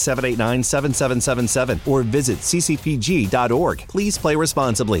 888-789-7777 or visit ccpg.org. Please play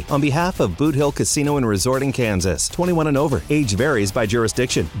responsibly. On behalf of Boot Hill Casino and Resort in Kansas, 21 and over. Age varies by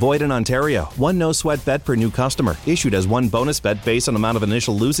jurisdiction. Void in Ontario. One no-sweat bet per new customer. Issued as one bonus bet based on amount of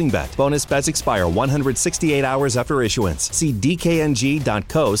initial losing bet. Bonus bets expire 168 hours after issuance. See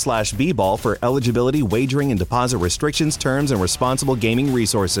dkng.co/bball for eligibility, wagering, and deposit restrictions, terms, and responsible gaming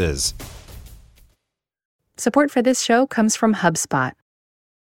resources. Support for this show comes from HubSpot.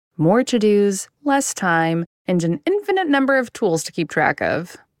 More to-dos, less time, and an infinite number of tools to keep track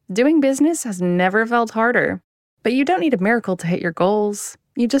of. Doing business has never felt harder. But you don't need a miracle to hit your goals.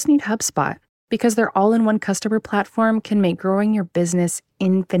 You just need HubSpot. Because their all-in-one customer platform can make growing your business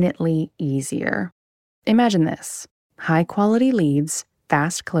infinitely easier. Imagine this: high-quality leads,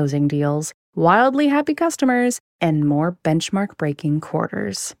 fast closing deals, wildly happy customers, and more benchmark-breaking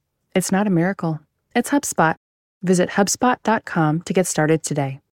quarters. It's not a miracle. It's HubSpot. Visit HubSpot.com to get started today.